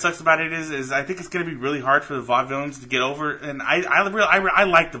thing that sucks about it is I think it's going to be really hard for the Vaudevillains to get over. And I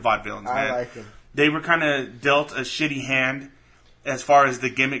like the Vaudevillains, man. I like them. They were kind of dealt a shitty hand as far as the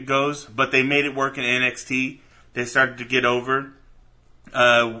gimmick goes, but they made it work in NXT. They started to get over.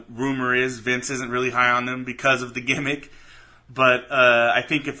 Rumor is Vince isn't really high on them because of the gimmick, but I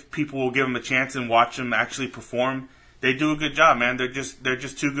think if people will give them a chance and watch them actually perform, they do a good job, man. They're just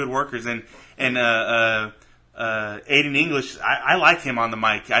two good workers, and Aiden English, I like him on the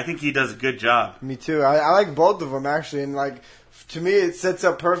mic. I think he does a good job. Me too. I like both of them actually, and like to me it sets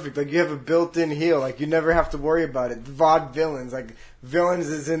up perfect. Like you have a built-in heel, like you never have to worry about it. The Vaudevillains, like villains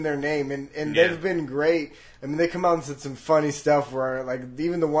is in their name, and they've been great. I mean, they come out and said some funny stuff where, like,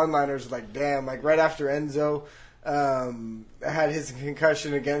 even the one-liners, like, damn, like, right after Enzo had his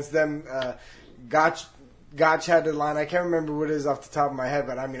concussion against them, Gotch had the line. I can't remember what it is off the top of my head,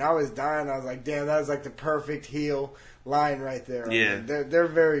 but, I mean, I was dying. I was like, damn, that was, like, the perfect heel line right there. Yeah. I mean, they're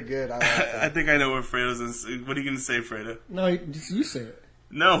very good. I like them. I think I know what Fredo's going to say. What are you going to say, Fredo? No, you say it.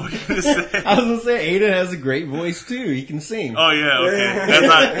 No, what are you going to say? I was going to say, Aiden has a great voice, too. He can sing. Oh, yeah,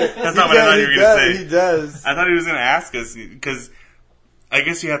 okay. That's not what I thought you were going to say. He does. I thought he was going to ask us, because I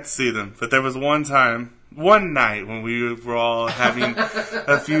guess you have to see them. But there was one night, when we were all having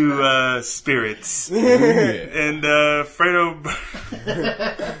a few spirits. And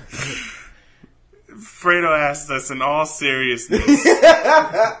Fredo asked us in all seriousness,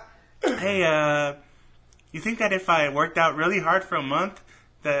 hey, you think that if I worked out really hard for a month,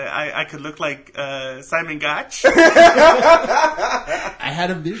 that I could look like Simon Gotch? I had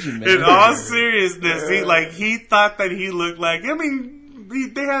a vision, man. In all seriousness, he thought that he looked like, I mean,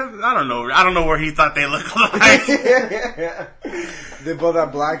 they have. I don't know where he thought they looked like. They both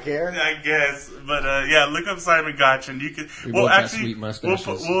have black hair. I guess, but yeah, look up Simon Gotch, and you can. We Well, both got actually, sweet mustaches.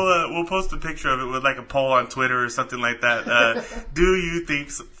 we'll post a picture of it with like a poll on Twitter or something like that. Do you think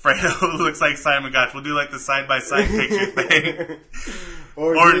Fredo looks like Simon Gotch? We'll do like the side by side picture thing.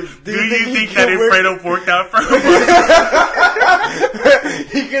 Or Do you think that if Fredo worked out for him?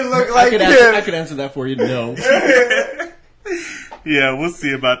 he can look like him? I could answer that for you. No. Yeah, we'll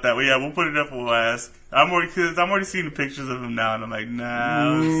see about that. Well, yeah, we'll put it up. We'll ask. I'm already seeing the pictures of him now, and I'm like,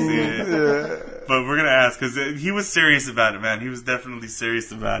 nah, let's see it. But we're gonna ask because he was serious about it, man. He was definitely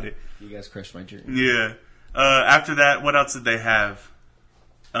serious about it. You guys crushed my dream. Yeah. After that, what else did they have?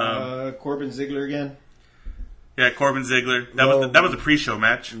 Corbin Ziggler again. Yeah, Corbin Ziggler. That was a pre-show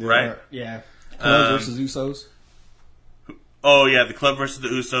match, right? Yeah. Club versus Usos. Oh yeah, the Club versus the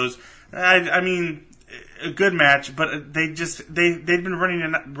Usos. I mean, a good match, but they've been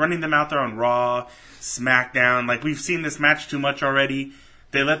running them out there on Raw, SmackDown. Like, we've seen this match too much already.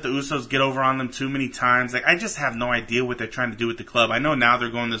 They let the Usos get over on them too many times. Like, I just have no idea what they're trying to do with the club. I know now they're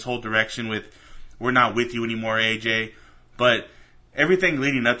going this whole direction with we're not with you anymore, AJ, but everything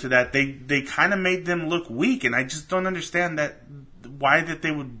leading up to that, they kind of made them look weak, and I just don't understand why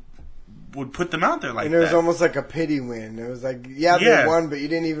they would put them out there like that. And it was almost like a pity win. It was like, they won, but you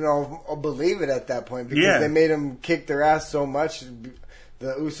didn't even all believe it at that point because they made them kick their ass so much.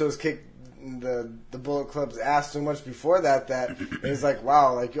 The Usos kicked the Bullet Club's ass so much before that it was like,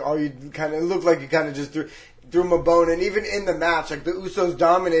 wow, like it looked like you kind of just threw them a bone. And even in the match, like the Usos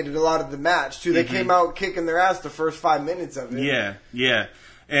dominated a lot of the match too. They came out kicking their ass the first 5 minutes of it. Yeah.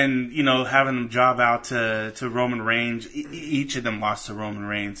 And, having them job out to Roman Reigns, each of them lost to Roman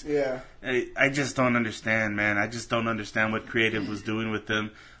Reigns. Yeah. I just don't understand, man. I just don't understand what creative was doing with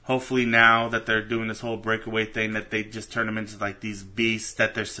them. Hopefully now that they're doing this whole breakaway thing, that they just turn them into like these beasts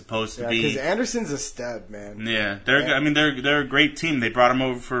that they're supposed to be. Because Anderson's a stud, man. Yeah, they're a great team. They brought him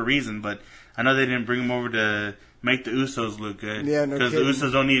over for a reason, but I know they didn't bring him over to make the Usos look good. Yeah, no because the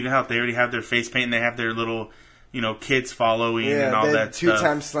Usos don't need help. They already have their face paint and they have their little, kids following and all that stuff.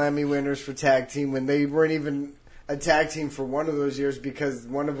 2-time Slammy winners for tag team when they weren't even a tag team for one of those years because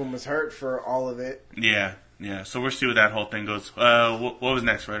one of them was hurt for all of it. Yeah. So we'll see where that whole thing goes. What was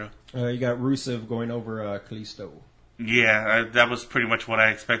next, Fredo? You got Rusev going over Kalisto. Yeah, that was pretty much what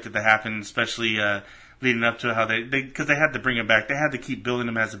I expected to happen, especially leading up to how because they had to bring him back. They had to keep building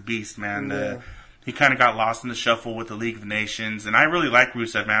him as a beast, man. Yeah. He kind of got lost in the shuffle with the League of Nations, and I really like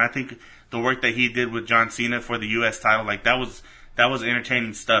Rusev, man. I think the work that he did with John Cena for the U.S. title, like that was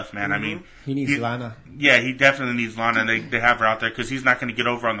entertaining stuff, man. I mean, he needs Lana. Yeah, he definitely needs Lana, and they have her out there because he's not going to get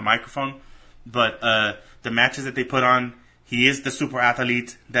over on the microphone. But the matches that they put on, he is the super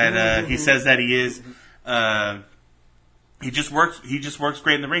athlete that he says that he is. He just works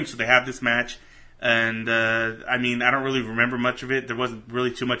great in the ring. So they have this match, and I mean, I don't really remember much of it. There wasn't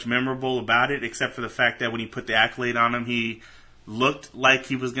really too much memorable about it, except for the fact that when he put the accolade on him, he looked like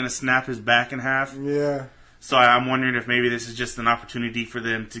he was going to snap his back in half. Yeah. So I'm wondering if maybe this is just an opportunity for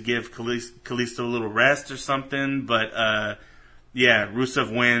them to give Kalisto a little rest or something. But yeah,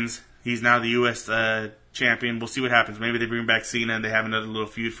 Rusev wins. He's now the U.S. Champion. We'll see what happens. Maybe they bring back Cena and they have another little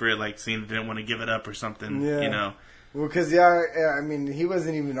feud for it, like Cena didn't want to give it up or something, Well, because I mean, he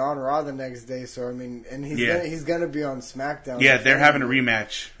wasn't even on Raw the next day, so I mean, and he's gonna be on SmackDown. Yeah, they're having a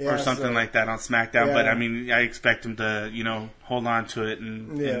rematch or something like that on SmackDown. But I mean, I expect him to hold on to it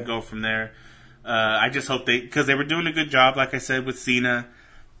and go from there. I just hope because they were doing a good job, like I said, with Cena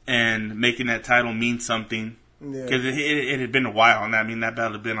and making that title mean something. Because it had been a while, and I mean that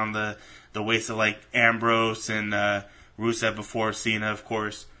belt had been on the waist of like Ambrose and Rusev before Cena, of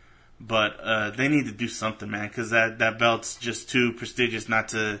course. But they need to do something, man, because that belt's just too prestigious not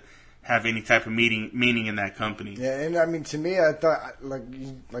to have any type of meaning in that company. Yeah, and I mean, to me, I thought, like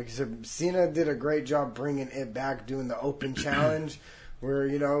you said, Cena did a great job bringing it back, doing the open challenge. Where,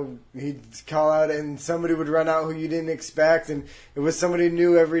 he'd call out and somebody would run out who you didn't expect, and it was somebody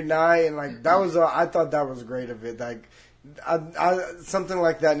new every night, and like that was, I thought that was great of it. Like, something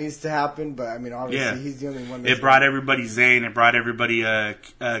like that needs to happen, but I mean, obviously he's the only one. It brought everybody Zayn, it brought everybody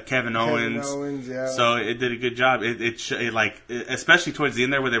Kevin Owens. So it did a good job. It like, especially towards the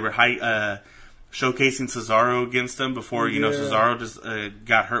end there where they were showcasing Cesaro against them before Cesaro just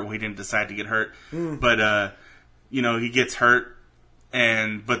got hurt. Well, he didn't decide to get hurt, but he gets hurt.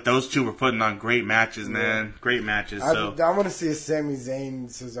 But those two were putting on great matches, man. Great matches. I So want to see a Sami Zayn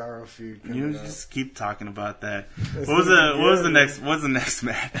Cesaro feud. you just keep talking about that. What was the next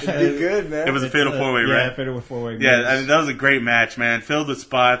match? It'd be good, man. It was a fatal 4-way, yeah, right? fatal 4-way. Yeah, I mean, that was a great match, man. Filled with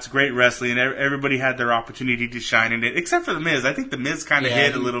spots, great wrestling. Everybody had their opportunity to shine in it, except for the Miz. I think the Miz kind of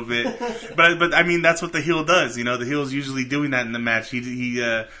hit a little bit, but I mean, that's what the heel does. You know, the heel's usually doing that in the match. He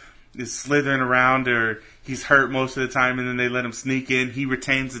is slithering around, or he's hurt most of the time, and then they let him sneak in. He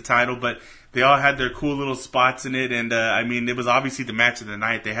retains the title, but they all had their cool little spots in it, and I mean, it was obviously the match of the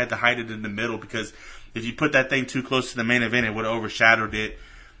night. They had to hide it in the middle, because if you put that thing too close to the main event, it would have overshadowed it,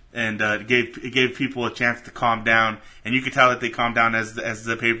 and it gave people a chance to calm down. And you could tell that they calmed down as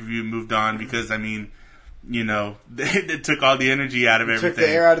the pay-per-view moved on, because I mean, you know, they took all the energy out of everything. Took the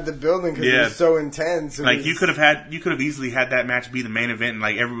air out of the building because it was so intense. Like you could have easily had that match be the main event, and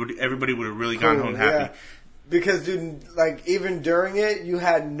like everybody would have really gone home happy. Yeah. Because, dude, like, even during it, you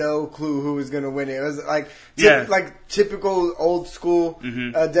had no clue who was going to win it. It was, like, like typical old school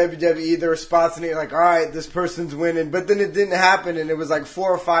WWE. There were spots in it, like, all right, this person's winning. But then it didn't happen, and it was, like,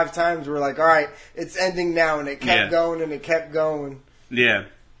 4 or 5 times we're like, all right, it's ending now. And it kept going, and it kept going. Yeah.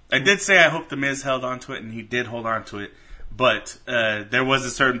 I did say I hope The Miz held on to it, and he did hold on to it. But there was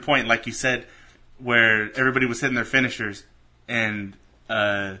a certain point, like you said, where everybody was hitting their finishers, and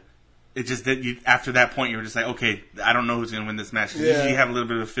it just after that point you were just like, okay, I don't know who's going to win this match. Usually you have a little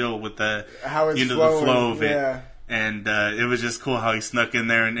bit of a feel with the the flow of it, and it was just cool how he snuck in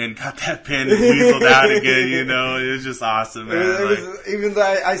there and got that pin and weaseled out again. You know, it was just awesome, man. It was, even though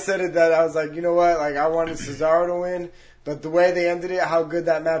I said it, that I was like, you know what, like I wanted Cesaro to win. But the way they ended it, how good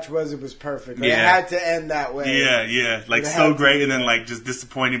that match was, it was perfect. Like, it had to end that way. Yeah. Like, so great, and then, like, just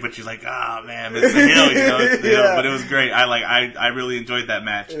disappointing, but you're like, oh, man, it's the hill, you know? It's the hill. But it was great. I really enjoyed that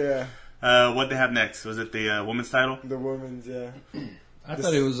match. Yeah. What they have next? Was it the women's title? The women's, yeah. I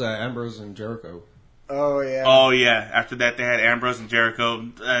thought it was Ambrose and Jericho. Oh, yeah. Oh, yeah. After that, they had Ambrose and Jericho.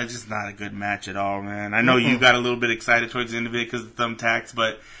 Just not a good match at all, man. I know you got a little bit excited towards the end of it because of the thumbtacks,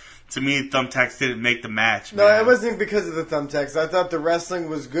 but to me, thumbtacks didn't make the match, man. No, it wasn't because of the thumbtacks. I thought the wrestling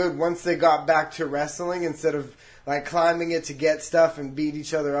was good once they got back to wrestling instead of, like, climbing it to get stuff and beat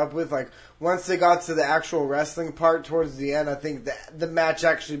each other up with. Like, once they got to the actual wrestling part towards the end, I think the match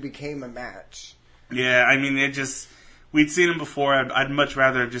actually became a match. Yeah, I mean, we'd seen them before. I'd much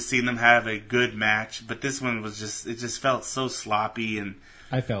rather have just seen them have a good match, but this one was it just felt so sloppy, and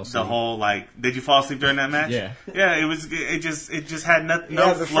I fell asleep. The whole, like, did you fall asleep during that match? Yeah. Yeah, it just had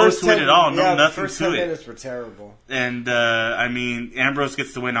no flow to it at all. No, nothing the first to 10 it. minutes were terrible. And, I mean, Ambrose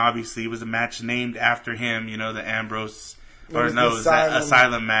gets the win, obviously. It was a match named after him, you know, the Ambrose,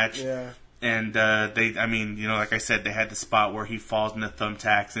 Asylum match. Yeah. And, like I said, they had the spot where he falls in the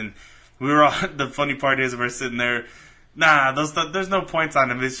thumbtacks, and we were all, the funny part is we're sitting there, there's no points on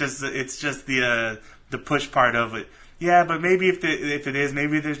him. It's just the push part of it. Yeah, but maybe if it is,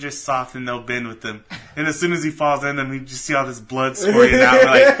 maybe they're just soft and they'll bend with them. And as soon as he falls in them, you just see all this blood squirting out. We're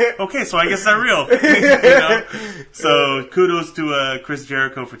like, okay, so I guess they're real. You know? So kudos to Chris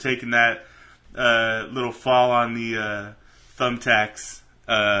Jericho for taking that little fall on the thumbtacks.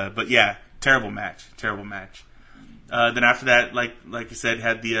 But yeah, terrible match. Then after that, like you said,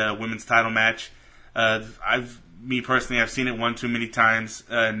 had the women's title match. Me personally, I've seen it one too many times.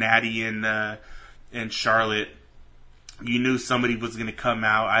 Natty and Charlotte. You knew somebody was going to come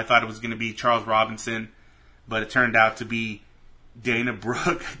out. I thought it was going to be Charles Robinson, but it turned out to be Dana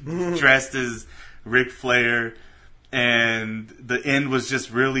Brooke dressed as Ric Flair, and the end was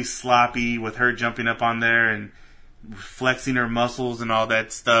just really sloppy with her jumping up on there and flexing her muscles and all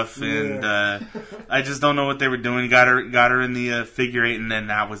that stuff. And I just don't know what they were doing. Got her in the figure 8, and then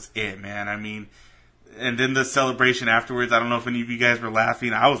that was it, man. I mean, and then the celebration afterwards, I don't know if any of you guys were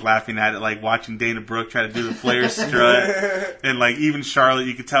laughing. I was laughing at it, like watching Dana Brooke try to do the Flair strut. And like even Charlotte,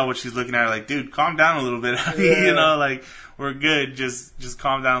 you could tell what she's looking at her like, dude, calm down a little bit. I mean, you know, like, we're good. Just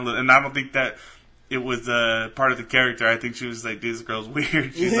calm down a little. And I don't think that it was part of the character. I think she was like, dude, this girl's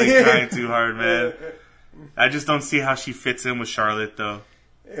weird. She's like trying too hard, man. I just don't see how she fits in with Charlotte, though.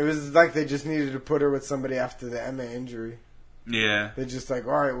 It was like they just needed to put her with somebody after the Emma injury. Yeah. They're just like,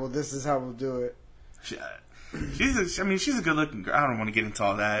 all right, well, this is how we'll do it. She's a good looking girl. I don't want to get into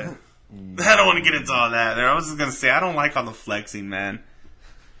all that. I was just going to say, I don't like all the flexing, man.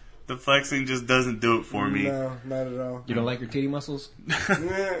 The flexing just doesn't do it for me. No, not at all. You don't like your titty muscles?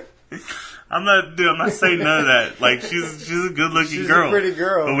 I'm not saying none of that. Like, she's a good looking girl. She's a pretty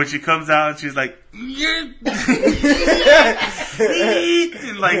girl. But when she comes out and she's like, and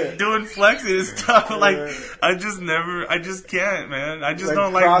like doing flexing and stuff, like, I just can't, man. I just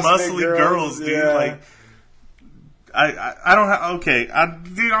don't like muscly girls, dude. Yeah. Like, I don't have, okay,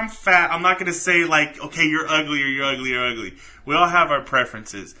 dude, I'm fat. I'm not going to say, like, okay, you're ugly or you're ugly or ugly. We all have our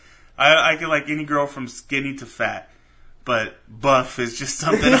preferences. I can like any girl from skinny to fat. But buff is just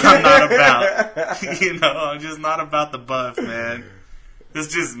something I'm not about. You know, I'm just not about the buff, man. It's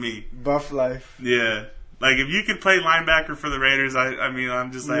just me. Buff life. Yeah. Like, if you could play linebacker for the Raiders, I mean,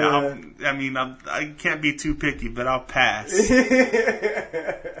 I'm just like, yeah. I can't be too picky, but I'll pass.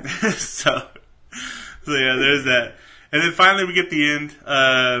 So yeah, there's that. And then finally we get the end,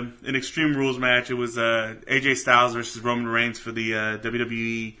 an Extreme Rules match. It was AJ Styles versus Roman Reigns for the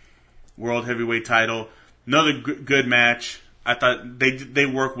WWE World Heavyweight title. Another good match. I thought they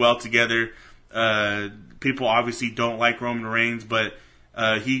work well together. People obviously don't like Roman Reigns, but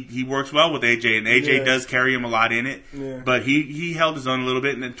he works well with AJ, and AJ does carry him a lot in it. Yeah. But he held his own a little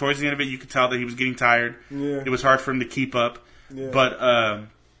bit, and then towards the end of it, you could tell that he was getting tired. Yeah. It was hard for him to keep up. Yeah. But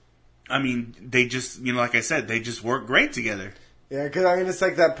I mean, they just, you know, like I said, they just work great together. Yeah, because I mean, it's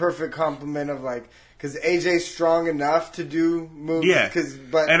like that perfect complement of like, because AJ's strong enough to do moves. Yeah,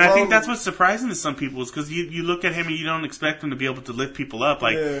 I think that's what's surprising to some people is because you look at him and you don't expect him to be able to lift people up.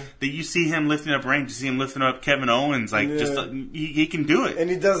 Like, that you see him lifting up Reigns, you see him lifting up Kevin Owens. Like, just he can do it.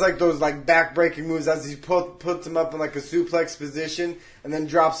 And he does like those like back-breaking moves as he puts him up in like a suplex position and then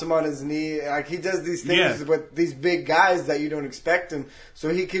drops him on his knee. Like, he does these things with these big guys that you don't expect him. So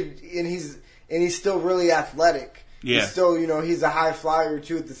he could, and he's still really athletic. Yeah. He's still, you know, he's a high flyer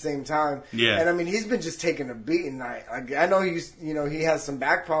too at the same time. Yeah. And I mean, he's been just taking a beating. I know he has some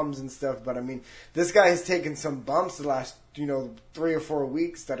back problems and stuff, but I mean, this guy has taken some bumps the last, 3 or 4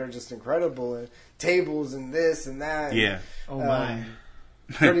 weeks that are just incredible. And tables and this and that. Yeah. My.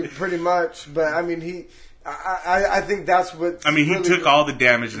 Pretty much. But I mean, I think that's what. I mean, he took all the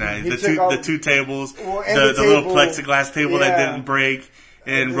damage now. The two tables, the little plexiglass table that didn't break.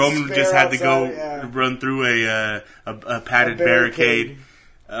 And Roman just had to go run through a padded barricade.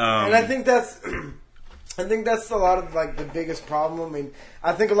 And I think that's a lot of like the biggest problem. I mean,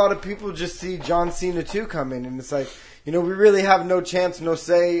 I think a lot of people just see John Cena too come in, and it's like, we really have no chance, no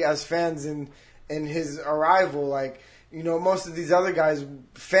say as fans in his arrival. Like, most of these other guys,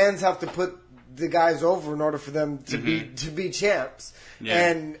 fans have to put the guys over in order for them to be champs.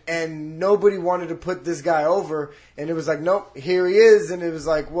 Yeah. And nobody wanted to put this guy over, and it was like, nope, here he is. And it was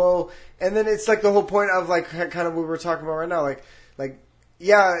like, well, and then it's like the whole point of like kind of what we're talking about right now, a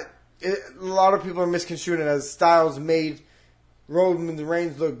lot of people are misconstruing it as Styles made Roman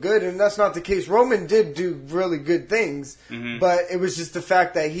Reigns look good, and that's not the case. Roman did do really good things, but it was just the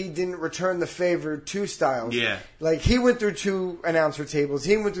fact that he didn't return the favor to Styles. Yeah. Like, he went through 2 announcer tables,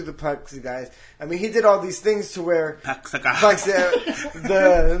 he went through the plexi guys. I mean, he did all these things to where... the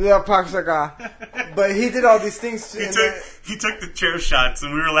plexi, but he did all these things to... He took the chair shots,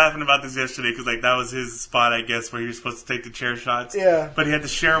 and we were laughing about this yesterday because that was his spot, I guess, where he was supposed to take the chair shots. Yeah. But he had to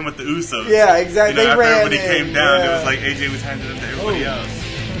share them with the Usos. Yeah, exactly. After everybody came down, it was like AJ was handing them to everybody else.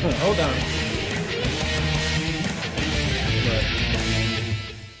 Hold on.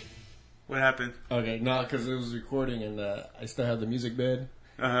 What happened? Okay, no, because it was recording, and I still have the music bed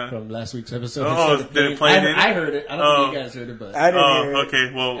from last week's episode. Oh, did it play it in? I heard it. I don't think you guys heard it, but... I didn't hear it.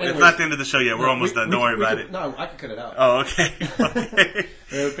 Okay. Well, Anyways, it's not the end of the show yet. We're almost done. Don't worry about it. No, I can cut it out. Oh, okay. Okay.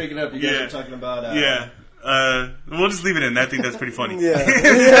 We're picking up. You guys are talking about... We'll just leave it in. I think that's pretty funny. Yeah.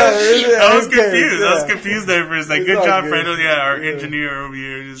 I was confused. I was confused there for a second. Good job, Fredo. Yeah, our engineer over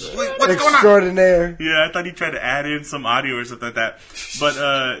here. Just, what's going on? Extraordinaire. Yeah, I thought he tried to add in some audio or something like that. But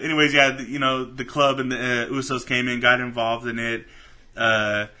anyways, the club and the Usos came in, got involved in it.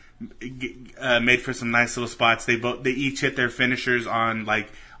 Made for some nice little spots. They each hit their finishers on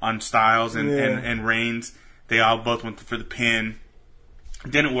Styles and Reigns. They all both went for the pin.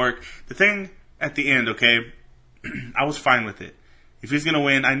 Didn't work. The thing at the end, okay, I was fine with it. If he's gonna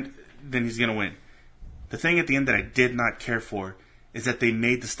win, then he's gonna win. The thing at the end that I did not care for is that they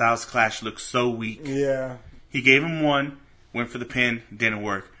made the Styles Clash look so weak. Yeah. He gave him one, went for the pin, didn't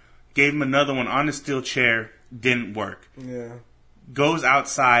work. Gave him another one on a steel chair, didn't work. Yeah. Goes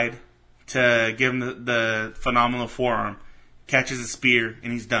outside to give him the phenomenal forearm, catches a spear,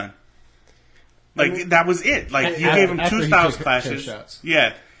 and he's done. That was it. You gave him 2 Styles Clashes.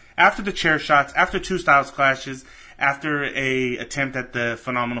 Yeah. After the chair shots, after 2 Styles Clashes, after a attempt at the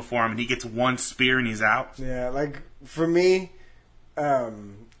phenomenal forearm, and he gets 1 spear and he's out. Yeah, for me,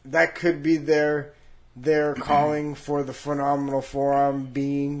 that could be their calling for the phenomenal forearm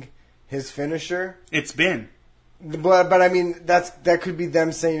being his finisher. It's been. But I mean, that could be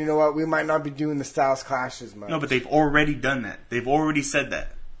them saying, you know what, we might not be doing the Styles Clashes much. No, but they've already done that. They've already said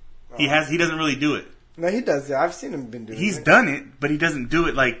that. He doesn't really do it. No, he does it. I've seen him been doing He's it. done it, but he doesn't do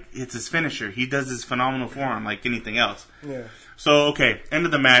it like it's his finisher. He does his phenomenal form like anything else. Yeah. So, okay, end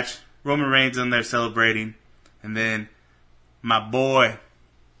of the match. Roman Reigns in there celebrating. And then my boy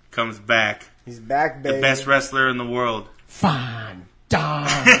comes back. He's back, baby. The best wrestler in the world. Fandango.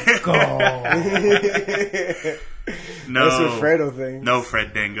 No. That's what Fredo thinks. No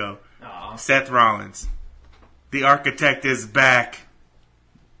Fred Dango. Seth Rollins. The architect is back.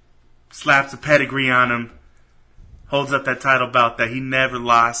 Slaps a pedigree on him. Holds up that title belt that he never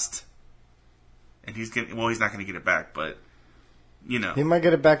lost. And he's not going to get it back, but, you know. He might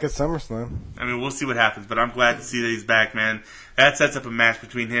get it back at SummerSlam. I mean, we'll see what happens, but I'm glad to see that he's back, man. That sets up a match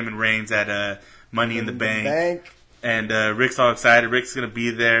between him and Reigns at Money in the Bank. And Rick's all excited. Rick's going to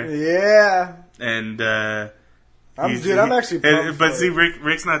be there. Yeah. And I'm actually pumped but for see, it.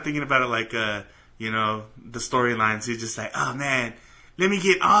 Rick's not thinking about it like, the storylines. He's just like, oh, man, let me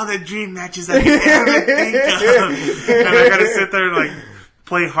get all the dream matches I can ever think of. And I got to sit there and, like,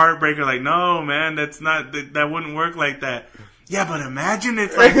 play Heartbreaker. Like, no, man, that wouldn't work like that. Yeah, but imagine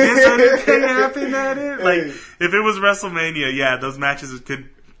if, like, this other thing happened at it. Like, if it was WrestleMania, yeah, those matches could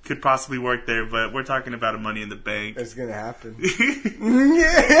possibly work there, but we're talking about a Money in the Bank. It's going to happen.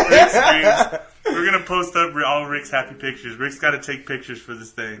 Yeah. We're going to post up all Rick's happy pictures. Rick's got to take pictures for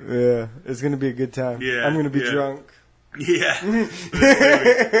this thing. Yeah, it's going to be a good time. Yeah, I'm going to be yeah. drunk. Yeah.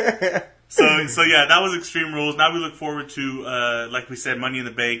 So yeah, that was Extreme Rules. Now we look forward to, like we said, Money in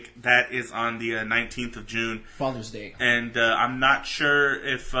the Bank. That is on the 19th of June. Father's Day. And I'm not sure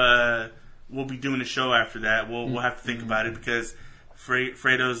if we'll be doing a show after that. We'll have to think about it because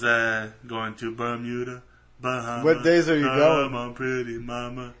Fredo's going to Bermuda, Bahamas. What days are you going? Come on, pretty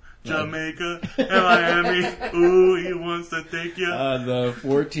mama. Jamaica and Miami. Ooh, he wants to take you. The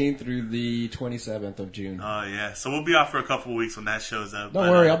 14th through the 27th of June. Oh, yeah. So we'll be off for a couple of weeks when that shows up. Don't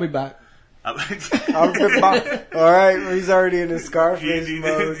worry, I'll be back. All right, he's already in his Scarface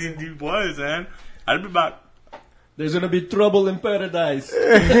mode. He was, man. I'll be back. There's going to be trouble in paradise. Is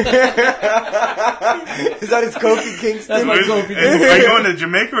that his Kofi Kingston? That's my Kofi Are you going to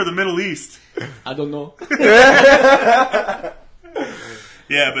Jamaica or the Middle East? I don't know.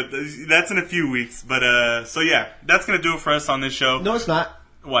 Yeah, but that's in a few weeks. But so yeah, that's gonna do it for us on this show. No, it's not.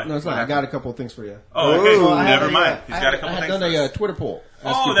 What? No, it's not. I got a couple of things for you. Oh, okay. Ooh. Never mind. He's got a couple I had things. done for a us. Twitter poll. Oh,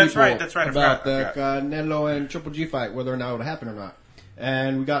 asking that's people right. That's right. I About forgot. the Canelo and Triple G fight, whether or not it would happen or not.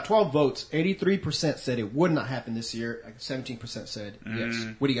 And we got 12 votes. 83% said it would not happen this year. 17% said yes.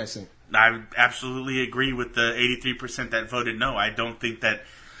 What do you guys think? I absolutely agree with the 83% that voted no. I don't think that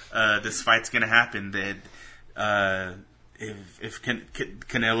this fight's going to happen. That if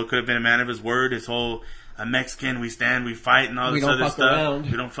Canelo could have been a man of his word, his whole Mexican, we stand, we fight, and all this other stuff.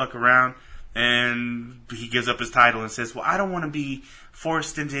 We don't fuck around. And he gives up his title and says, "Well, I don't want to be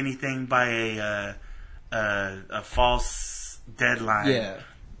forced into anything by a false deadline." Yeah.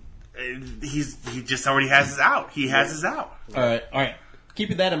 He just already has his out. He has his out. All right.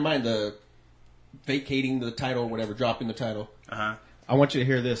 Keeping that in mind, the vacating the title, whatever, dropping the title. Uh-huh. I want you to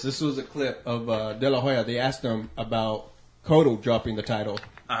hear this. This was a clip of De La Hoya. They asked him about Cotto dropping the title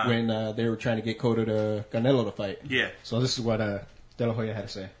when they were trying to get Cotto to Canelo to fight. Yeah. So this is what De La Hoya had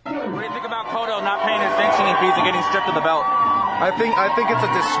to say. What do you think about Cotto not paying his sanctioning fees and getting stripped of the belt? I think it's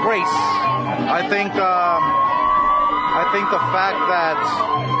a disgrace. I think the fact that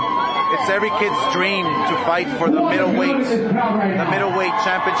it's every kid's dream to fight for the middleweight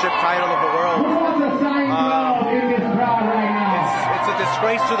championship title of the world. It's a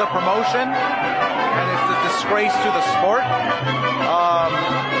disgrace to the promotion, and it's a disgrace to the sport.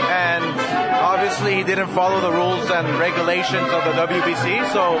 And obviously, he didn't follow the rules and regulations of the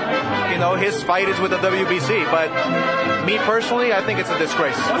WBC, so his fight is with the WBC. But me personally, I think it's a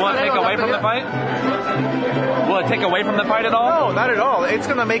disgrace. Will it take away from the fight? Will it take away from the fight at all? No, not at all. It's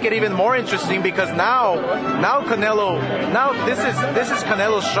going to make it even more interesting because now Canelo, this is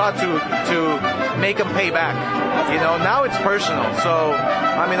Canelo's shot to make him pay back. Now it's personal. So,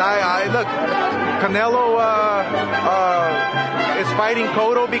 I look, Canelo is fighting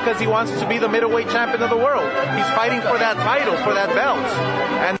Cotto because he wants to be the middleweight champion of the world. He's fighting for that title, for that belt.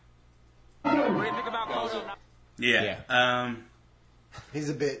 And what do you think about Cotto? Yeah. He's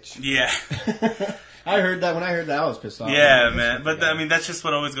a bitch. Yeah. I heard that. When I heard that, I was pissed off. Yeah, man. But that's just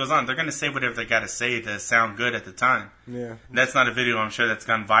what always goes on. They're going to say whatever they got to say to sound good at the time. Yeah. That's not a video, I'm sure, that's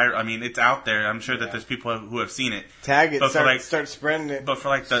gone viral. It's out there. I'm sure that there's people who have seen it. Tag it. But Start spreading it. But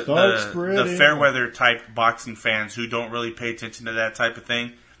for the spreading. fair weather type boxing fans who don't really pay attention to that type of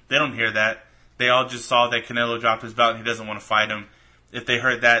thing, they don't hear that. They all just saw that Canelo dropped his belt and he doesn't want to fight him. If they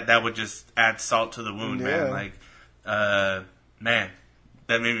heard that, that would just add salt to the wound, Yeah. man.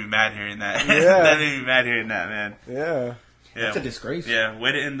 That made me mad hearing that. Yeah. That made me mad hearing that, man. Yeah. Yeah. That's a disgrace. Yeah,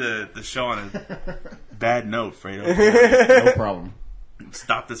 way to end the show on a bad note, Fredo. No problem.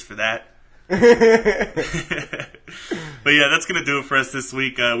 Stop this for that. But yeah, that's going to do it for us this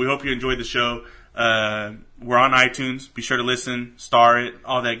week. We hope you enjoyed the show. We're on iTunes. Be sure to listen, star it,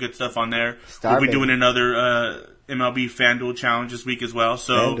 all that good stuff on there. Star we'll be me. doing another MLB FanDuel challenge this week as well.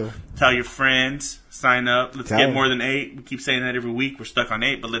 So FanDuel. tell your friends, sign up. Let's Tell get them. more than 8. We keep saying that every week. We're stuck on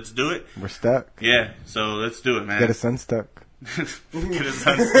 8, but let's do it. We're stuck. Yeah, so let's do it, man. Get us unstuck. Get his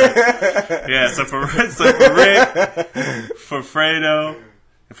son stuck. Yeah, so for Rick, for Fredo,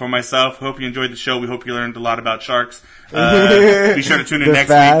 and for myself, hope you enjoyed the show. We hope you learned a lot about sharks. Be sure to tune in They're next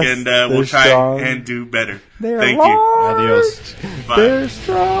fast, week, and they're we'll try strong. and do better. They're Thank large. you. Adios. Bye. They're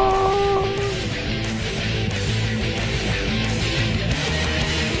strong.